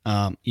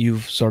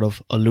 you've sort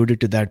of alluded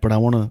to that, but I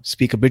want to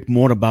speak a bit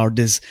more about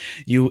this.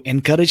 You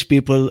encourage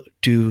people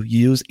to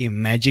use a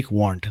magic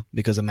wand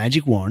because a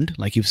magic wand,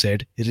 like you've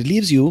said, it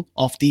relieves you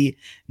of the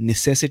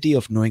necessity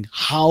of knowing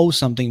how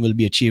something will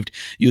be achieved.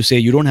 You say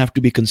you don't have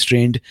to be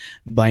constrained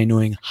by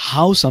knowing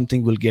how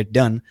something will get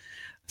done.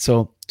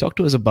 So talk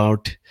to us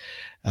about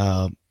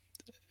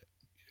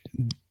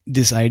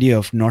this idea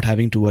of not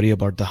having to worry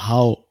about the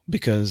how,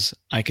 because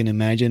I can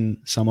imagine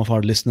some of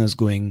our listeners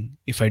going,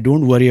 if I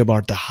don't worry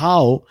about the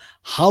how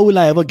will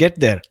I ever get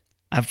there?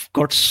 I've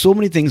got so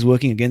many things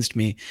working against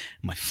me,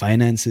 my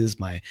finances,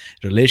 my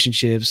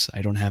relationships,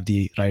 I don't have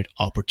the right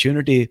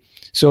opportunity.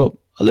 So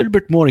a little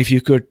bit more, if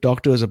you could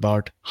talk to us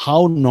about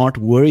how not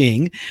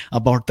worrying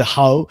about the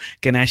how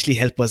can actually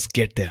help us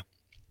get there.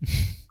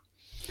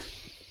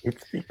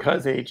 It's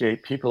because,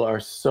 AJ, people are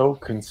so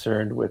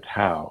concerned with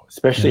how,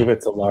 especially if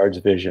it's a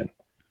large vision.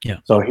 Yeah.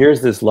 So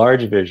here's this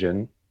large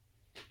vision,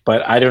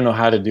 but I don't know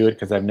how to do it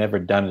because I've never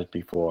done it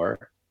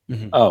before.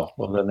 Mm-hmm. Oh,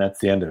 well, then that's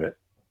the end of it.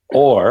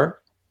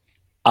 Or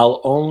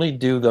I'll only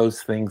do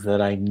those things that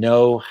I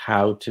know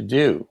how to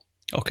do.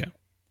 Okay.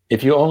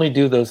 If you only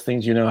do those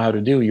things you know how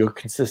to do, you'll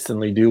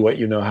consistently do what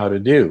you know how to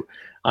do.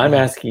 I'm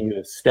asking you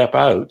to step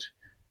out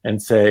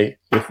and say,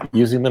 with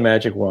using the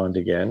magic wand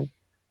again,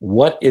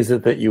 what is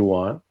it that you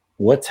want?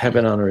 What's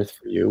heaven on earth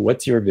for you?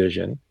 What's your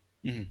vision?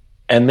 Mm-hmm.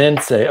 And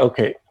then say,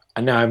 okay,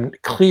 now I'm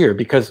clear,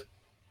 because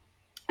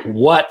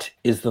what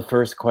is the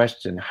first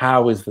question?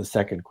 How is the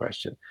second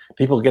question?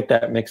 People get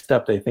that mixed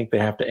up. They think they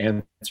have to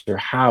answer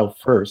how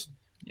first.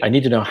 I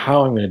need to know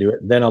how I'm going to do it.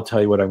 Then I'll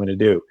tell you what I'm going to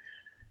do.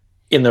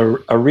 In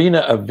the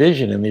arena of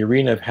vision, in the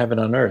arena of heaven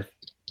on earth,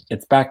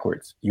 it's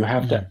backwards. You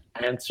have to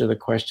answer the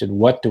question,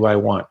 what do I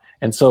want?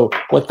 And so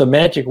what the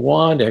magic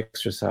wand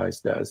exercise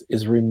does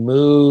is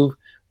remove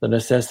the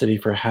necessity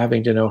for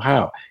having to know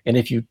how. And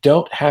if you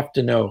don't have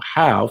to know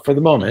how for the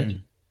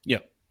moment,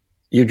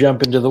 you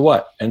jump into the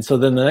what. And so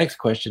then the next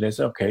question is,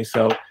 okay,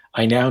 so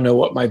I now know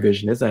what my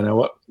vision is. I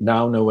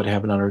now know what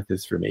heaven on earth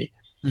is for me.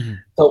 Mm-hmm.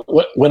 So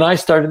when I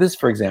started this,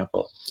 for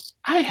example,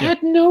 I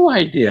had no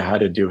idea how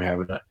to do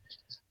heaven.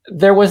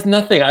 There was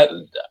nothing.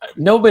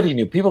 Nobody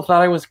knew. People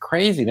thought I was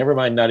crazy, never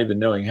mind not even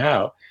knowing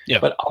how. Yeah.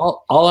 But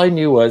all I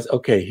knew was,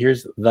 okay,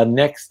 here's the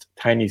next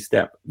tiny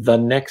step, the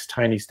next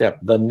tiny step,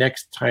 the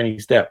next tiny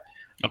step.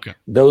 Okay.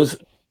 Those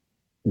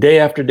day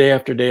after day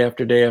after day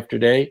after day after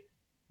day,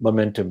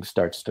 momentum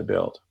starts to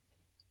build.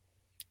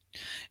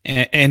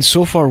 And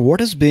so far, what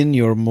has been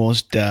your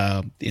most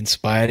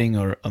inspiring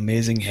or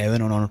amazing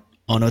heaven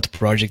on earth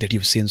project that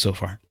you've seen so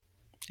far?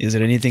 Is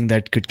there anything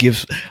that could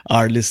give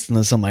our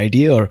listeners some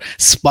idea or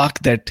spark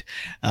that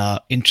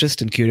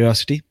interest and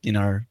curiosity in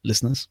our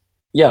listeners?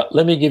 Yeah,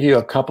 let me give you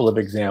a couple of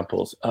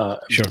examples.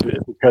 Sure.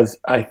 Because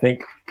I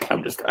think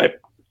I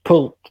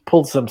pulled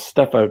some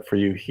stuff out for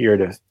you here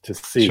to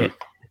see. Sure.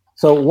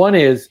 So one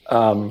is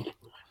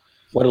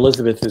what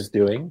Elizabeth is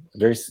doing,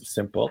 very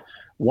simple.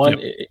 One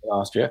in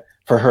Austria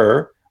for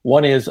her.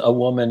 One is a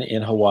woman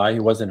in Hawaii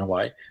who was in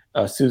Hawaii,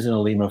 Susan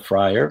Alima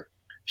Fryer.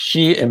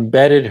 She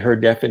embedded her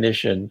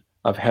definition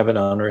of heaven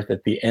on earth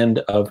at the end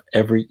of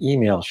every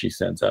email she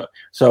sends out.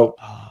 So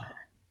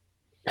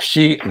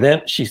she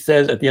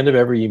says at the end of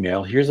every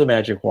email, here's a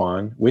magic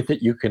wand. With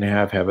it, you can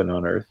have heaven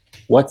on earth.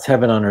 What's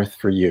heaven on earth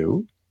for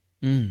you?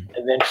 And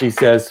then she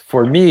says,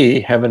 for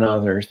me, heaven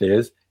on earth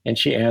is, and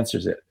she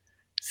answers it.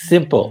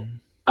 Simple.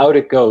 Out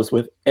it goes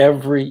with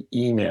every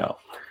email.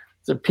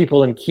 So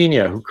people in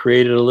Kenya who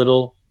created a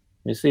little,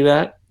 you see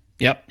that?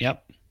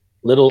 Yep.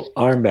 Little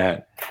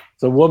armband.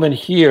 So a woman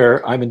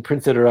here, I'm in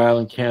Prince Edward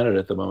Island, Canada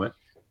at the moment.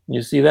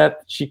 You see that?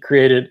 She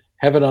created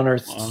heaven on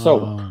earth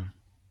soap.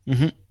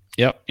 Mm-hmm.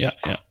 Yep.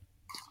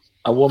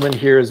 A woman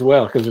here as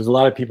well, because there's a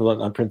lot of people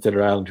on Prince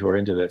Edward Island who are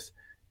into this.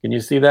 Can you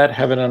see that?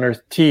 Heaven on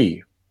earth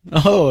tea.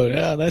 Oh,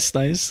 yeah, that's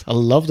nice. I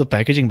love the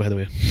packaging, by the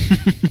way.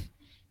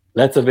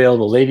 That's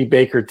available. Lady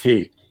Baker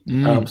tea.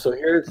 So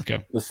here's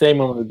the same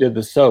woman who did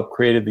the soap,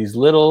 created these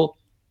little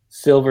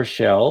silver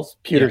shells,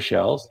 pewter Yeah.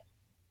 shells.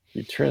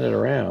 You turn it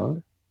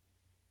around.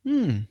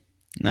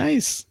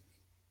 Nice.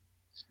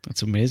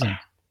 That's amazing.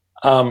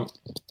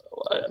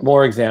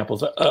 More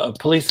examples. A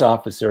police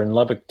officer in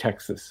Lubbock,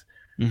 Texas,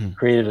 Mhm.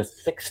 created a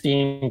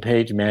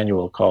 16-page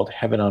manual called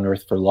Heaven on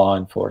Earth for Law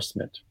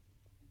Enforcement.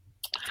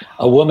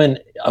 A woman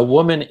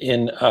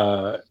in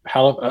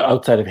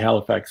outside of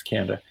Halifax,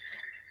 Canada.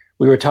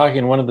 We were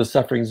talking, one of the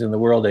sufferings in the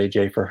world,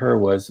 AJ, for her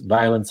was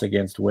violence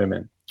against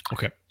women.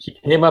 Okay. She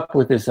came up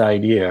with this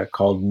idea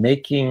called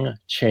Making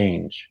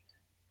Change,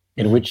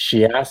 in which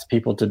she asked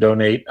people to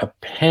donate a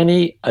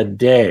penny a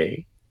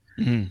day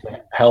to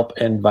help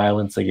end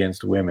violence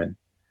against women.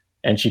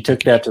 And she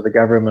took that to the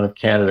government of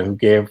Canada, who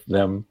gave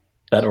them,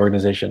 that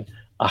organization,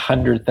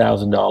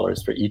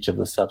 $100,000 for each of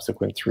the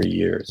subsequent 3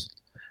 years.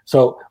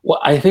 So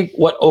I think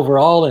what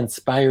overall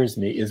inspires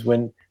me is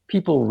when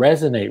people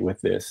resonate with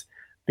this,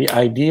 the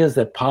ideas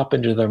that pop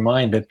into their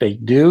mind that they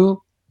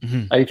do.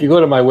 If you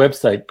go to my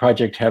website,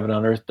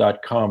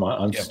 projectheavenonearth.com,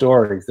 on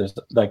stories, there's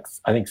like,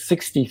 I think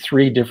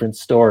 63 different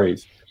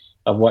stories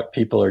of what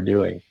people are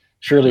doing.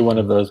 Surely one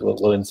of those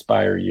will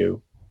inspire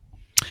you.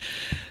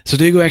 So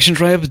there you go, Action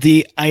Tribe.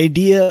 The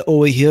idea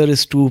over here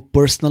is to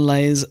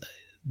personalize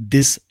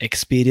this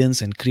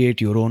experience and create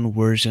your own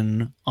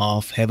version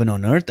of heaven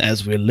on earth.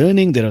 As we're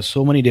learning, there are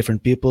so many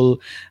different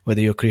people,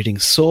 whether you're creating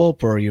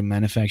soap or you're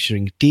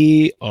manufacturing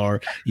tea, or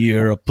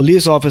you're a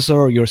police officer,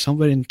 or you're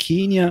somewhere in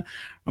Kenya,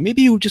 or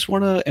maybe you just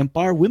want to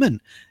empower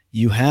women.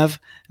 You have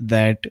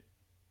that,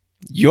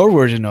 your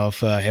version of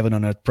heaven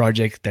on earth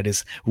project that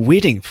is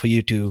waiting for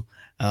you to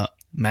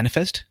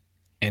manifest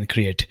and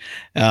create.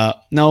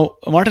 Now,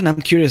 Martin,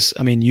 I'm curious.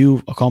 I mean,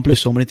 you've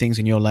accomplished so many things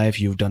in your life.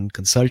 You've done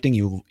consulting.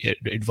 You've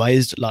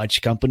advised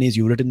large companies.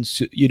 You've written,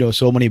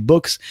 so many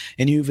books,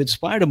 and you've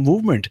inspired a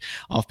movement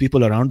of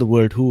people around the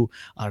world who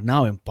are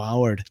now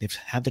empowered. They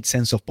have that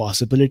sense of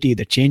possibility.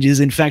 That change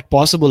is in fact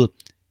possible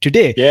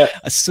today. Yeah.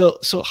 So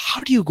how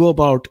do you go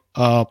about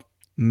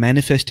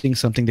manifesting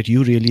something that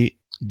you really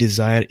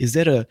desire? Is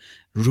there a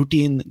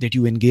routine that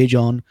you engage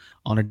on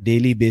a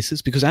daily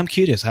basis? Because I'm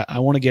curious. I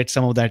want to get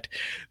some of that,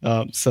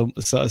 some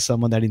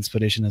of that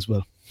inspiration as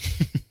well.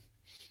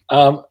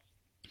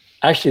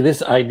 Actually,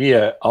 this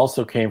idea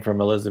also came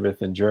from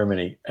Elizabeth in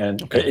Germany,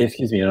 and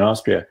in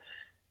Austria.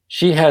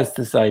 She has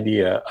this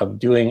idea of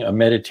doing a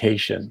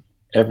meditation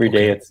every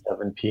day at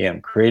 7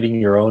 p.m., creating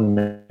your own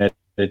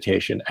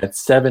meditation at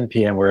 7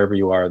 p.m. wherever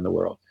you are in the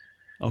world.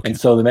 And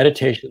so the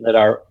meditation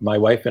that my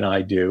wife and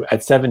I do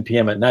at 7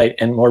 p.m. at night,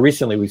 and more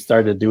recently we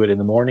started to do it in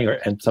the morning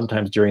and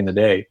sometimes during the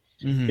day,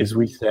 is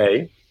we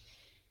say,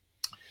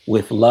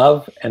 with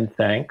love and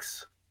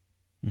thanks,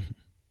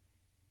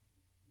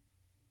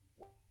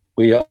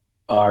 with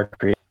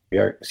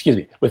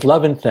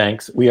love and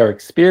thanks, we are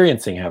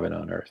experiencing heaven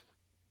on earth.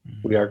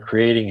 We are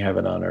creating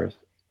heaven on earth,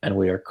 and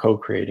we are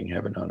co-creating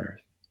heaven on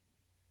earth.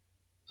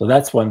 So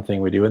that's one thing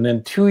we do. And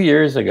then 2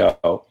 years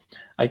ago,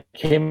 I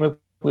came up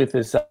with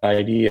this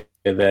idea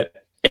that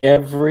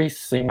every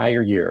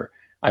single year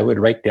I would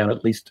write down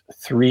at least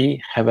 3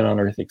 heaven on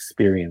earth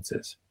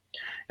experiences.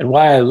 And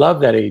why I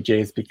love that, AJ,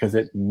 is because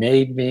it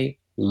made me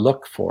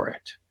look for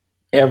it.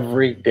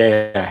 Every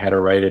day I had to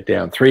write it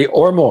down, 3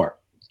 or more.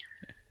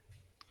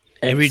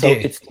 And every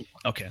day. It's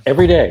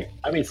every day.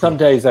 I mean, some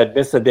days I'd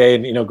miss a day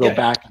and go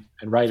back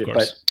and write it,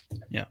 but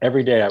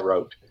every day I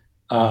wrote.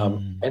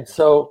 And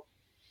so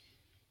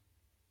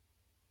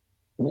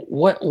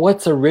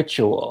what's a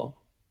ritual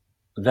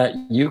that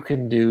you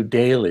can do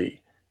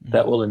daily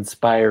that will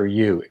inspire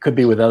you? It could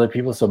be with other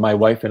people. So my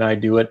wife and I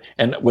do it.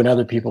 And when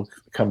other people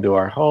come to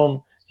our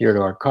home, here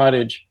to our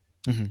cottage,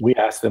 we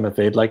ask them if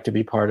they'd like to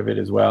be part of it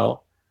as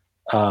well.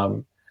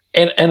 And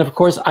of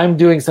course, I'm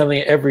doing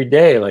something every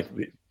day, like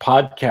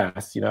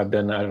podcasts. I've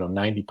done,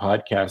 90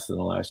 podcasts in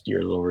the last year,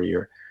 a little over a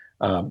year,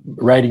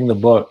 writing the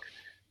book.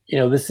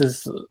 This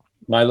is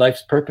my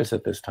life's purpose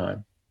at this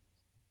time.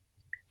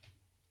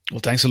 Well,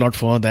 thanks a lot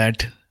for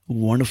that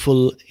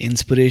wonderful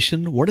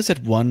inspiration. What is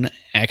that one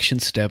action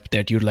step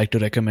that you'd like to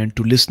recommend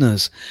to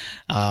listeners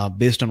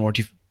based on what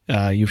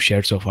you've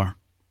shared so far?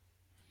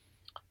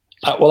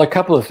 Well, a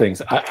couple of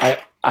things.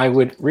 I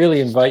would really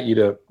invite you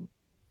to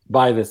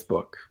buy this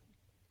book.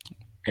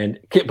 And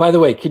by the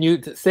way, can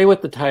you say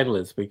what the title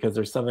is? Because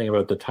there's something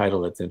about the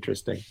title that's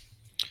interesting.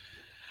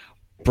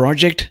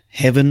 Project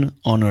Heaven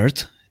on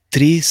Earth,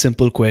 3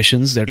 simple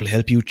questions that will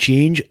help you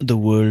change the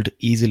world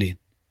easily.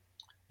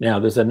 Now,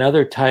 there's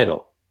another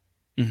title,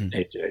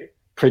 AJ.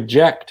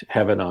 Project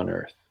Heaven on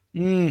Earth.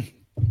 Yeah,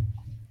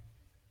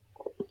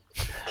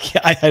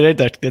 I read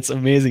that. That's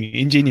amazing.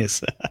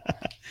 Ingenious.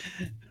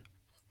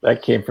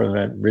 That came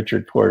from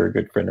Richard Porter, a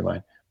good friend of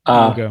mine.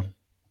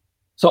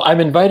 So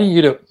I'm inviting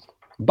you to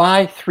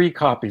buy 3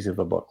 copies of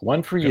the book.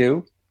 One for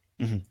you,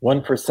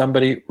 one for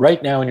somebody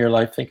right now in your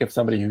life. Think of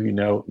somebody who you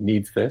know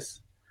needs this.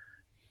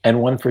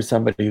 And one for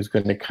somebody who's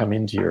going to come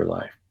into your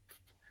life.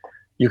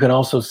 You can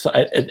also,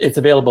 it's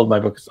available, my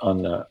book's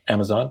on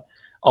Amazon.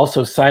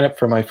 Also sign up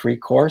for my free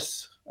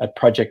course at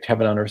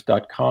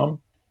projectheavenonearth.com.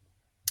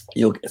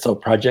 So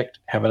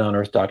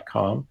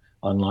projectheavenonearth.com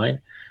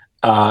online.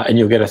 and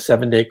you'll get a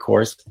 7-day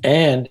course,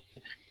 and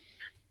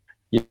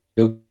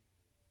you'll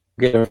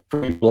get a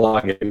free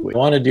blog. I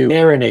want to do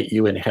marinate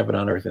you in heaven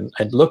on earth, and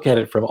I'd look at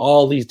it from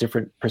all these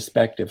different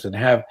perspectives and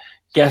have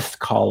guest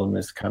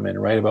columnists come in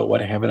and write about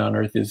what heaven on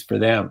earth is for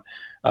them.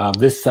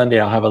 This Sunday,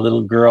 I'll have a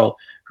little girl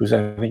who's,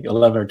 I think,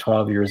 11 or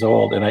 12 years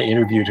old, and I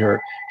interviewed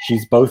her.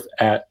 She's both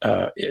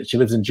she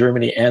lives in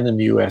Germany and in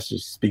the U.S. She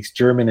speaks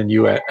German and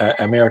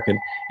American,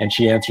 and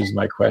she answers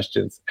my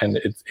questions, and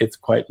it's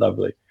quite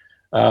lovely.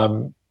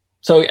 And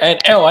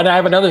I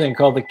have another thing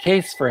called the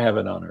Case for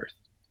Heaven on Earth.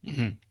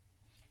 Mm-hmm.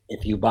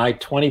 If you buy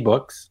 20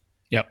 books,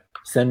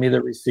 send me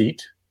the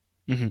receipt.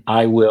 Mm-hmm.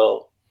 I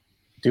will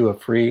do a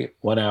free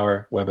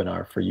 1-hour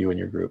webinar for you and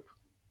your group.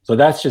 So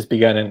that's just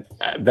begun, and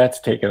that's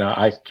taken out.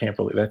 I can't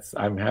believe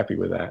I'm happy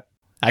with that.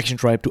 Action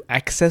Tribe, to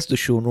access the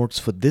show notes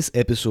for this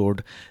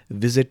episode,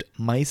 visit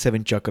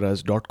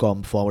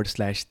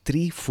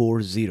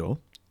my7chakras.com/340.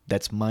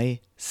 That's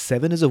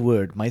my7 is a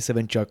word,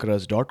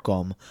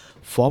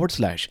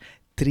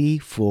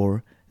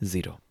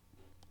 my7chakras.com/340.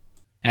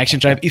 Action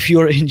Tribe, if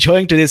you're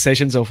enjoying today's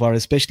session so far,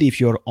 especially if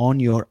you're on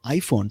your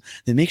iPhone,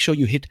 then make sure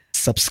you hit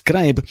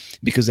subscribe,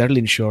 because that'll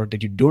ensure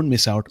that you don't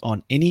miss out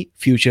on any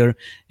future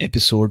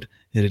episode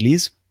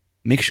release.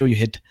 Make sure you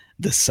hit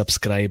the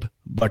subscribe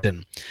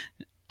button.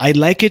 I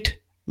like it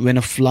when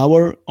a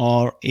flower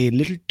or a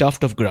little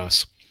tuft of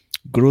grass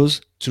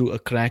grows through a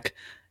crack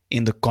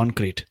in the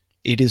concrete.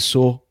 It is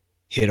so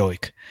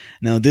heroic.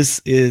 Now,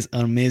 this is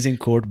an amazing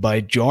quote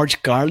by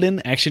George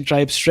Carlin. Action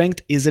Tribe,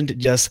 strength isn't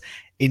just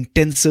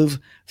intensive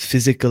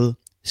physical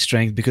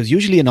strength, because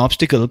usually an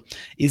obstacle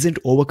isn't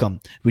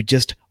overcome with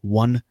just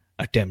one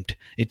attempt.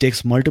 It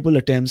takes multiple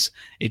attempts,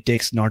 it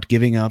takes not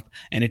giving up,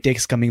 and it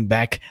takes coming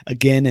back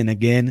again and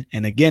again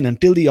and again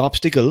until the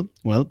obstacle,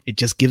 it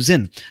just gives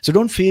in. So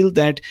don't feel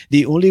that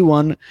the only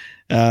one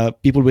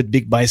people with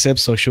big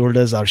biceps or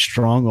shoulders are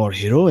strong or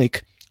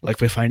heroic. Like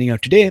we're finding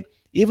out today,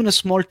 even a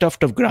small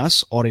tuft of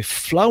grass or a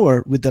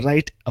flower with the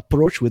right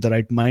approach, with the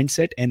right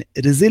mindset and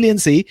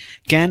resiliency,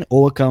 can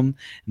overcome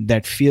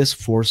that fierce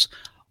force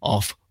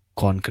of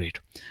concrete.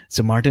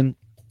 So Martin,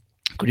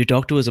 could you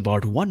talk to us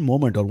about one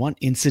moment or one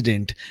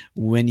incident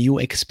when you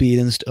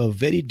experienced a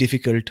very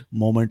difficult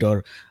moment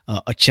or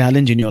a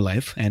challenge in your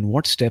life, and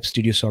what steps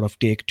did you sort of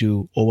take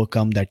to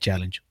overcome that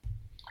challenge?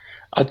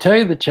 I'll tell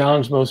you the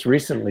challenge most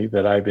recently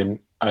that I've been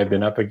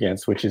up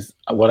against, which is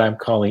what I'm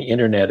calling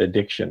internet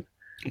addiction.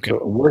 Okay.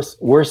 So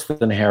worse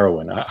than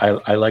heroin.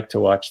 I like to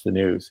watch the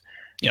news.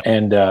 Yep.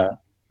 And I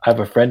have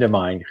a friend of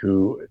mine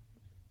who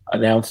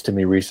announced to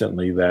me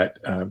recently that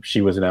she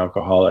was an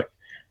alcoholic,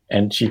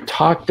 and she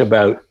talked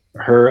about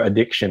her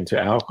addiction to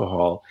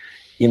alcohol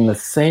in the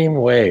same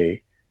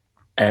way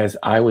as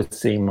I was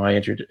seeing my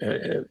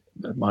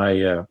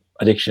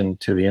addiction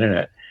to the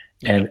internet.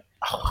 And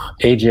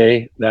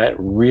AJ, that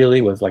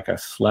really was like a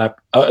slap.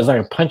 It was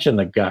like a punch in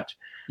the gut.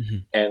 Mm-hmm.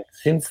 And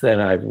since then,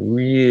 I've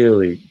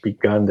really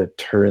begun to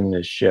turn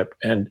this ship.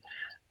 And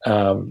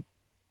I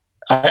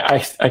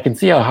can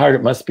see how hard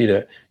it must be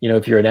to,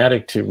 if you're an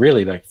addict to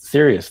really like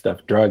serious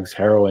stuff, drugs,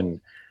 heroin,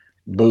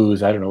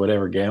 booze, I don't know,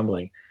 whatever,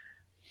 gambling,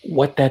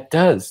 what that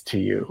does to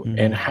you,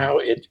 and how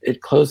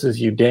it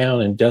closes you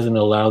down and doesn't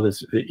allow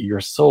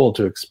your soul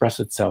to express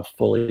itself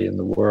fully in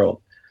the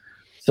world.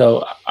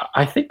 So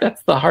I think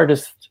that's the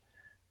hardest,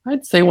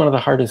 I'd say one of the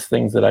hardest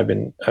things that I've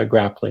been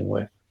grappling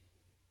with.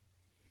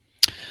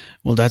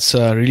 Well, that's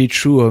really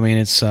true. I mean,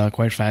 it's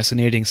quite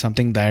fascinating.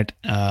 Something that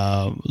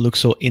looks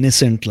so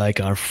innocent,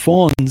 like our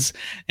phones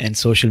and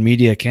social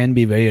media, can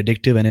be very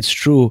addictive. And it's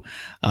true.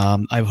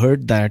 I've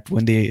heard that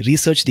when they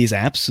research these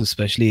apps,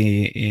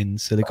 especially in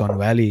Silicon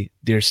Valley,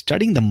 they're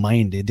studying the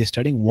mind. They're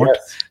studying what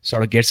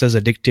sort of gets us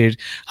addicted.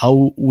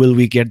 How will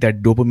we get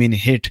that dopamine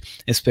hit,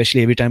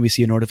 especially every time we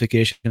see a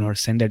notification or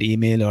send that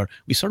email, or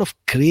we sort of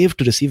crave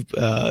to receive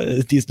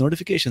these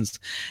notifications.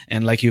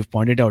 And like you've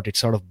pointed out, it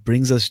sort of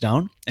brings us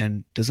down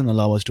and doesn't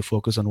allow us to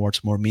focus on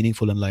what's more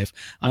meaningful in life.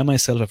 I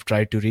myself have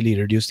tried to really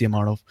reduce the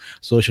amount of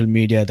social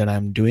media that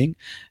I'm doing,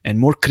 and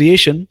more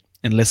creation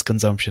and less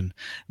consumption.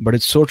 But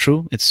it's so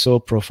true. It's so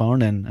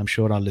profound. And I'm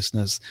sure our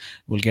listeners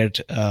will get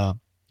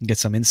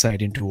some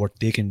insight into what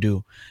they can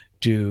do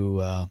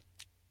to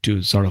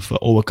sort of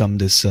overcome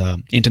this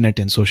internet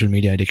and social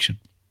media addiction.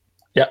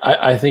 Yeah,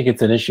 I think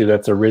it's an issue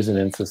that's arisen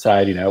in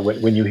society now.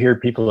 When you hear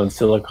people in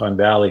Silicon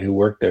Valley who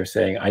work there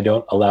saying, I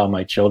don't allow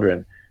my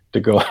children to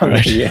go on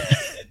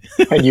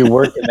and you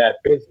work in that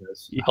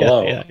business.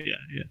 Hello. Yeah.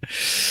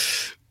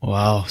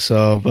 Wow.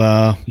 So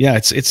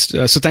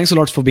so thanks a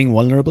lot for being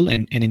vulnerable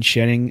and in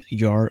sharing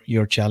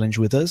your challenge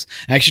with us.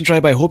 Action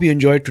Tribe, I hope you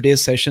enjoyed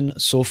today's session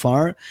so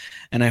far,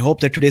 and I hope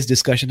that today's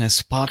discussion has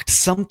sparked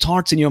some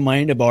thoughts in your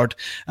mind about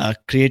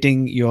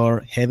creating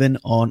your heaven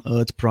on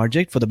earth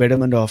project for the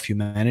betterment of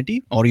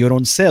humanity or your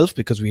own self,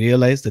 because we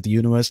realize that the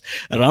universe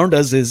around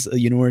us is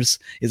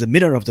a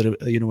mirror of the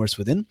universe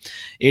within.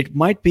 It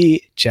might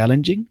be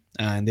challenging.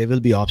 and there will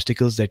be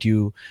obstacles that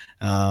you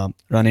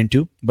run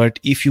into. But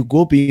if you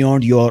go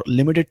beyond your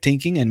limited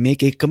thinking and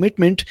make a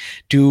commitment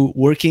to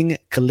working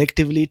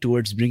collectively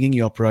towards bringing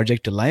your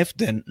project to life,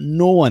 then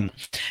no one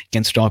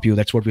can stop you.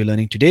 That's what we're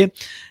learning today.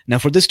 Now,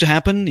 for this to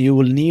happen, you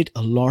will need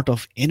a lot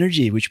of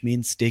energy, which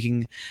means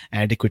taking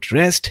adequate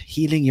rest,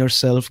 healing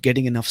yourself,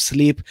 getting enough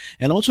sleep,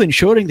 and also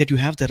ensuring that you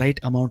have the right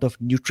amount of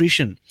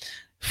nutrition,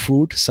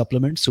 food,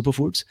 supplements,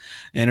 superfoods.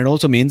 And it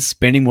also means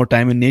spending more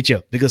time in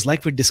nature, because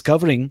like we're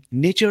discovering,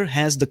 nature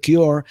has the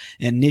cure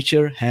and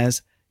nature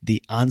has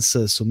the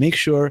answers. So make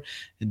sure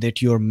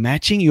that you're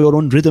matching your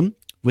own rhythm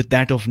with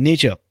that of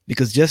nature,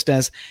 because just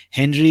as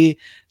Henry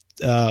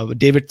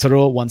David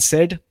Thoreau once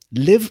said,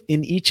 live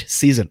in each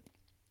season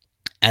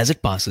as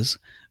it passes,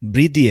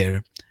 breathe the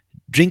air,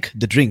 drink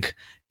the drink,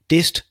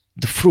 taste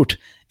the fruit,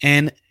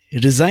 and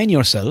resign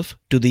yourself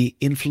to the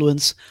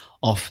influence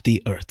of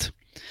the earth.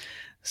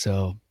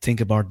 So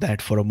think about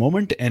that for a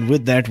moment. And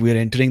with that, we are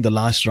entering the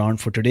last round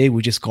for today,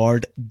 which is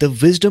called the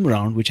wisdom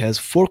round, which has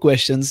 4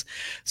 questions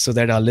so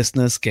that our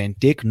listeners can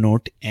take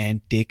note and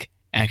take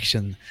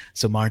action.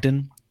 So,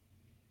 Martin,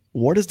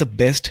 what is the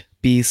best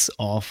piece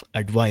of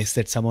advice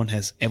that someone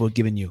has ever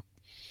given you?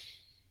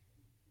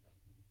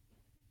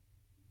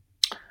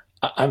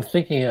 I'm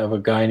thinking of a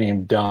guy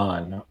named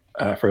Don.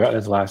 I forgot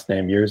his last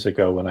name years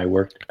ago when I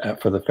worked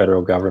for the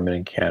federal government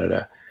in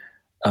Canada.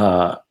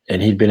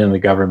 And he'd been in the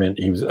government.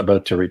 He was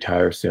about to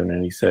retire soon.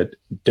 And he said,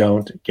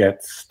 don't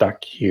get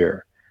stuck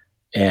here.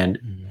 And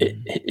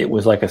it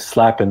was like a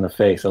slap in the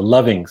face, a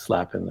loving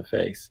slap in the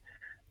face.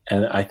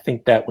 And I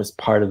think that was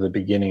part of the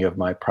beginning of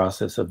my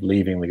process of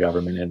leaving the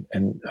government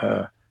and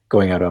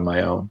going out on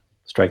my own,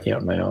 striking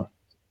out on my own.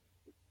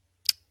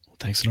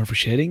 Thanks a lot for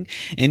sharing.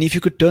 And if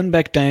you could turn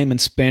back time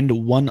and spend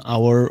 1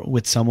 hour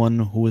with someone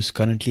who is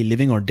currently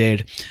living or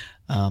dead,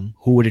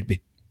 who would it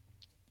be?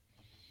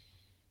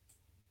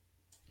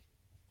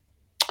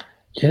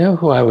 You know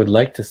who I would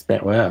like to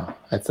spend? Wow,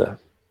 that's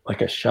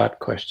like a shot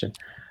question.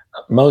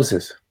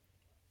 Moses.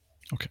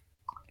 Okay.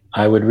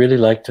 I would really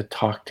like to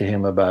talk to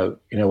him about,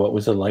 what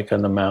was it like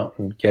on the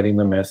mountain, getting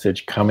the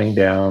message, coming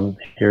down,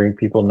 hearing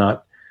people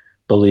not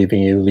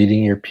believing you,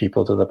 leading your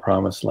people to the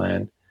promised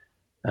land.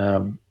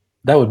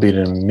 That would be an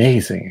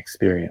amazing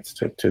experience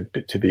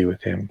to be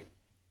with him.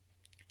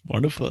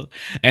 Wonderful.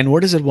 And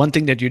what is it one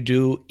thing that you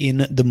do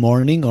in the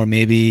morning or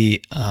maybe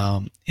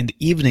in the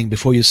evening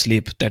before you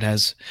sleep that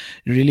has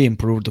really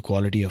improved the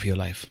quality of your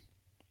life?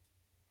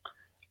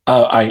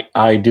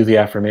 I do the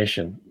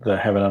affirmation, the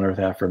heaven on earth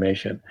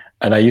affirmation.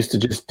 And I used to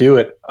just do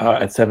it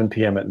at 7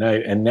 p.m. at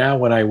night. And now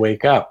when I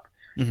wake up,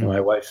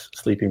 my wife's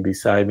sleeping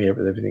beside me,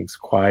 everything's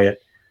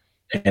quiet.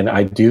 And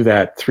I do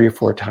that 3 or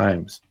 4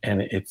 times.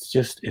 And it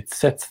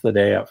sets the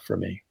day up for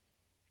me.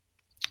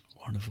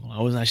 Wonderful.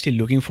 I was actually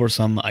looking for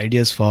some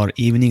ideas for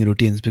evening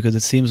routines, because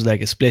it seems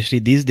like, especially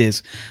these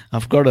days,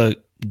 I've got a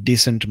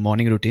decent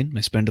morning routine.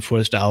 I spend the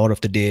first hour of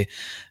the day,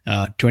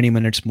 20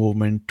 minutes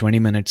movement, 20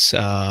 minutes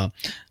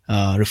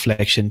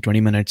reflection,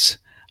 20 minutes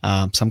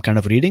some kind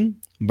of reading.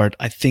 But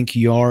I think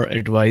your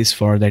advice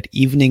for that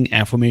evening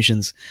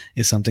affirmations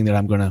is something that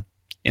I'm going to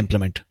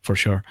implement for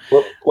sure.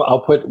 Well,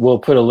 we'll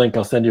put a link.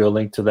 I'll send you a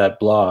link to that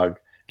blog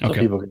so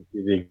Okay. people can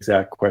see the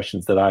exact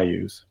questions that I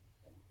use.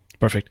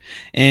 Perfect.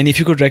 And if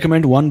you could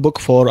recommend one book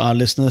for our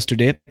listeners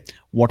today,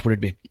 what would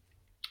it be?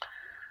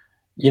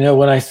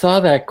 When I saw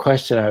that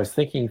question, I was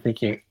thinking,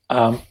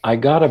 I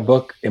got a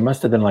book, it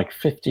must have been like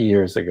 50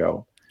 years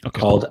ago,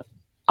 called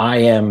I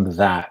Am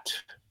That.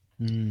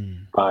 Do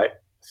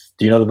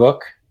you know the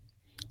book?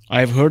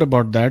 I've heard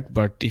about that,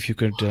 but if you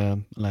could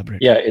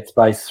elaborate. Yeah, it's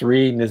by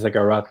Sri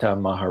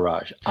Nisargadatta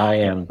Maharaj. I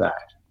Am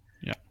That.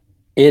 Yeah.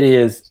 It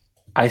is,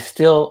 I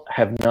still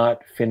have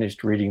not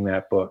finished reading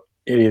that book.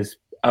 It is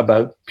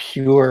about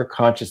pure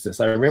consciousness.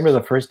 I remember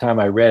the first time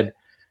I read,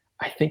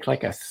 I think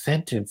like a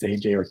sentence,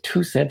 AJ, or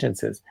 2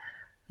 sentences.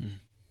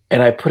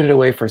 And I put it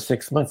away for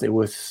 6 months. It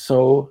was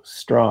so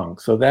strong.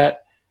 So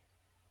that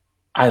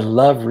I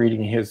love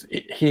reading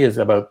he is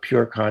about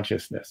pure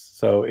consciousness.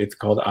 So it's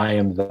called I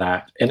Am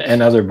That,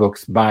 and other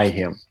books by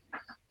him.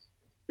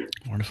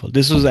 Wonderful.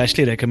 This was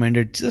actually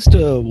recommended just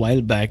a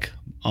while back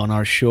on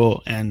our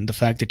show, and the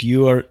fact that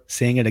you are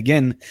saying it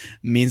again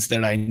means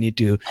that I need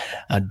to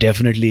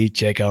definitely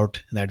check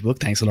out that book.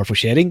 Thanks a lot for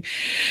sharing.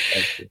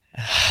 Thank you.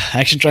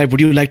 Action Tribe,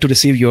 would you like to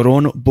receive your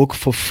own book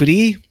for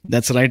free?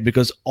 That's right,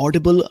 because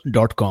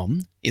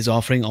audible.com is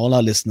offering all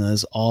our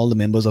listeners, all the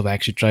members of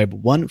Action Tribe,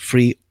 one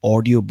free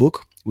audio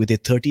book with a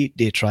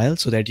 30-day trial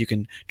so that you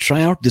can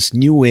try out this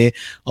new way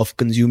of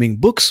consuming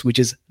books, which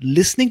is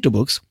listening to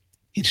books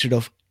instead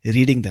of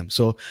reading them.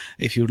 So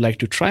if you'd like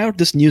to try out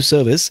this new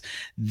service,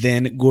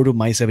 then go to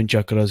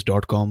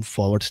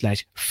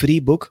my7chakras.com/free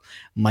book,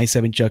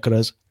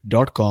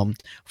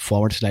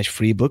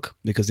 my7chakras.com/free book,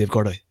 because they've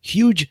got a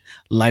huge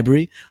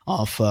library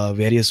of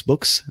various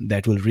books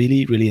that will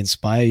really, really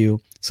inspire you,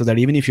 so that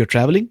even if you're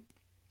traveling,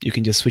 you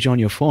can just switch on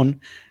your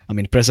phone,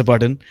 press a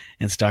button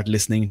and start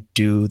listening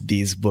to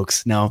these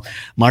books. Now,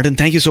 Martin,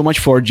 thank you so much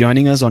for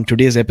joining us on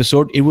today's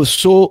episode. It was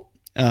so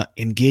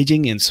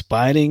engaging,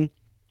 inspiring,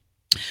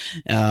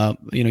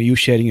 You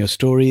sharing your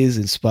stories,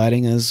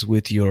 inspiring us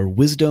with your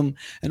wisdom,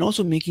 and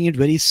also making it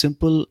very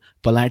simple,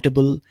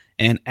 palatable,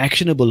 and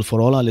actionable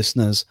for all our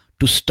listeners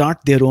to start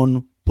their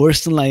own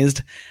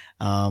personalized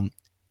um,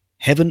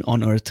 heaven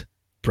on earth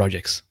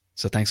projects.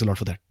 So thanks a lot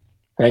for that.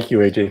 Thank you,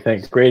 AJ.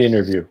 Thanks. Great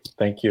interview.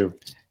 Thank you.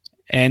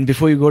 And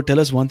before you go, tell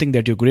us one thing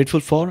that you're grateful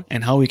for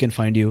and how we can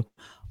find you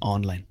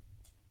online.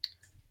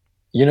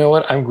 You know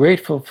what? I'm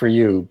grateful for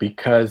you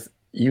because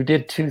you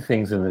did two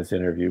things in this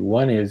interview.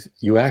 One is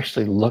you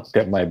actually looked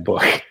at my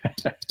book.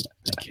 Thank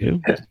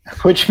you.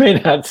 Which may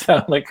not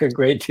sound like a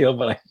great deal,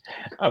 but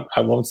I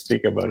won't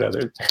speak about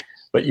others.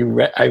 But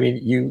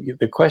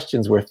the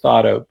questions were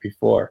thought out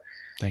before.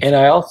 Thank And you.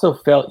 I also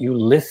felt you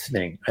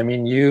listening. I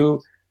mean,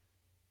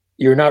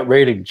 you're not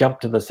ready to jump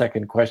to the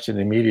second question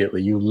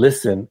immediately. You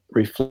listen,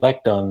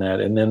 reflect on that,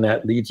 and then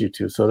that leads you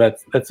to. So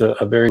that's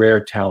a very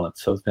rare talent.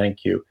 So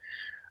thank you.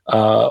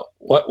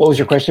 What was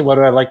your question? What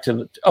do I like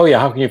to? Oh yeah,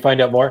 how can you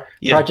find out more?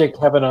 Yeah.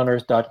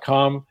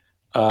 ProjectHeavenOnEarth.com,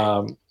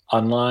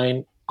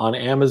 online on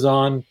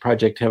Amazon,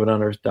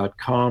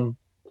 ProjectHeavenOnEarth.com.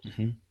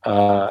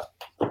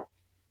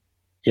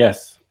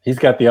 Yes, he's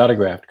got the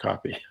autographed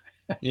copy.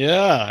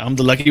 Yeah, I'm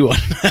the lucky one.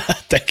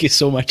 Thank you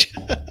so much.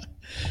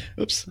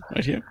 Oops,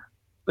 right here.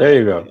 There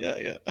you go.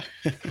 Yeah.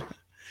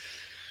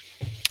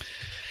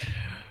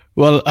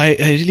 Well, I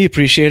really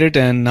appreciate it.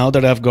 And now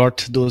that I've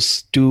got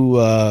those two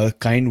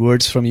kind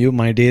words from you,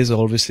 my day is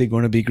obviously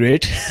going to be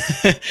great.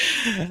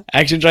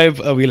 Action Tribe,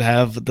 we'll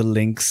have the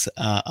links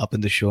up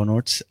in the show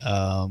notes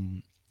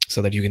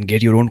so that you can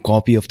get your own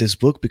copy of this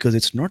book, because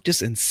it's not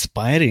just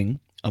inspiring,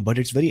 but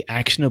it's very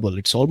actionable.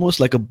 It's almost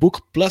like a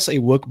book plus a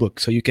workbook.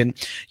 So you can,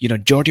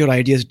 jot your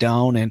ideas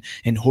down and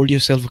hold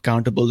yourself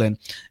accountable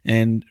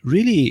and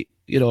really,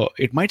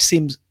 it might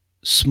seem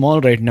small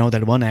right now,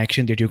 that one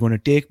action that you're going to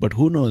take, but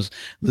who knows,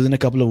 within a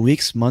couple of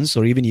weeks, months,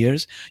 or even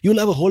years, you'll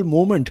have a whole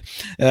moment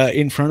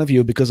in front of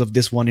you because of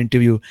this one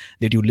interview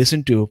that you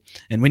listen to.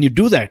 And when you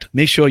do that,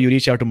 make sure you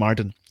reach out to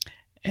Martin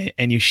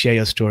and you share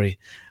your story,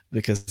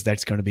 because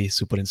that's going to be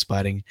super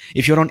inspiring.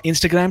 If you're on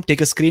Instagram,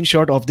 take a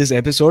screenshot of this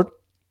episode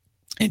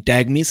and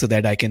tag me so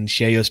that I can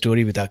share your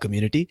story with our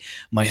community.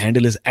 My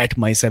handle is at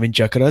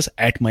my7chakras,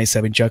 at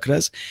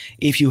my7chakras.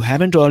 If you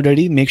haven't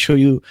already, make sure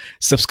you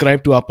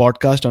subscribe to our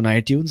podcast on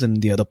iTunes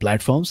and the other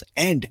platforms.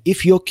 And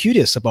if you're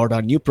curious about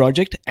our new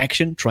project,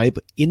 Action Tribe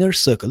Inner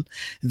Circle,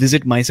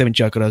 visit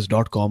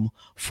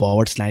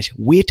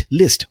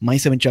my7chakras.com/waitlist,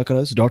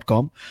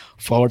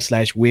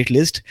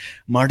 my7chakras.com/waitlist.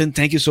 Martin,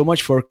 thank you so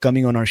much for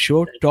coming on our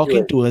show,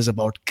 talking to us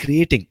about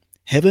creating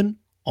heaven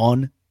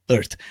on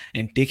earth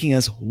and taking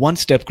us one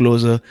step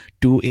closer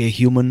to a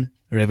human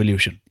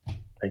revolution.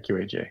 Thank you,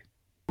 AJ.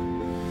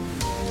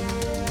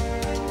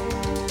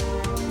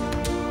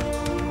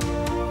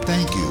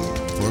 Thank you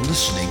for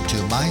listening to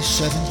My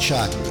Seven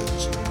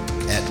Chakras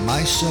at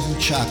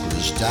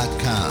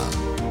my7chakras.com.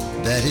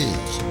 That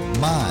is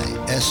my,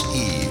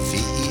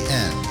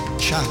 SEVEN,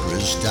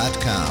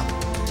 chakras.com.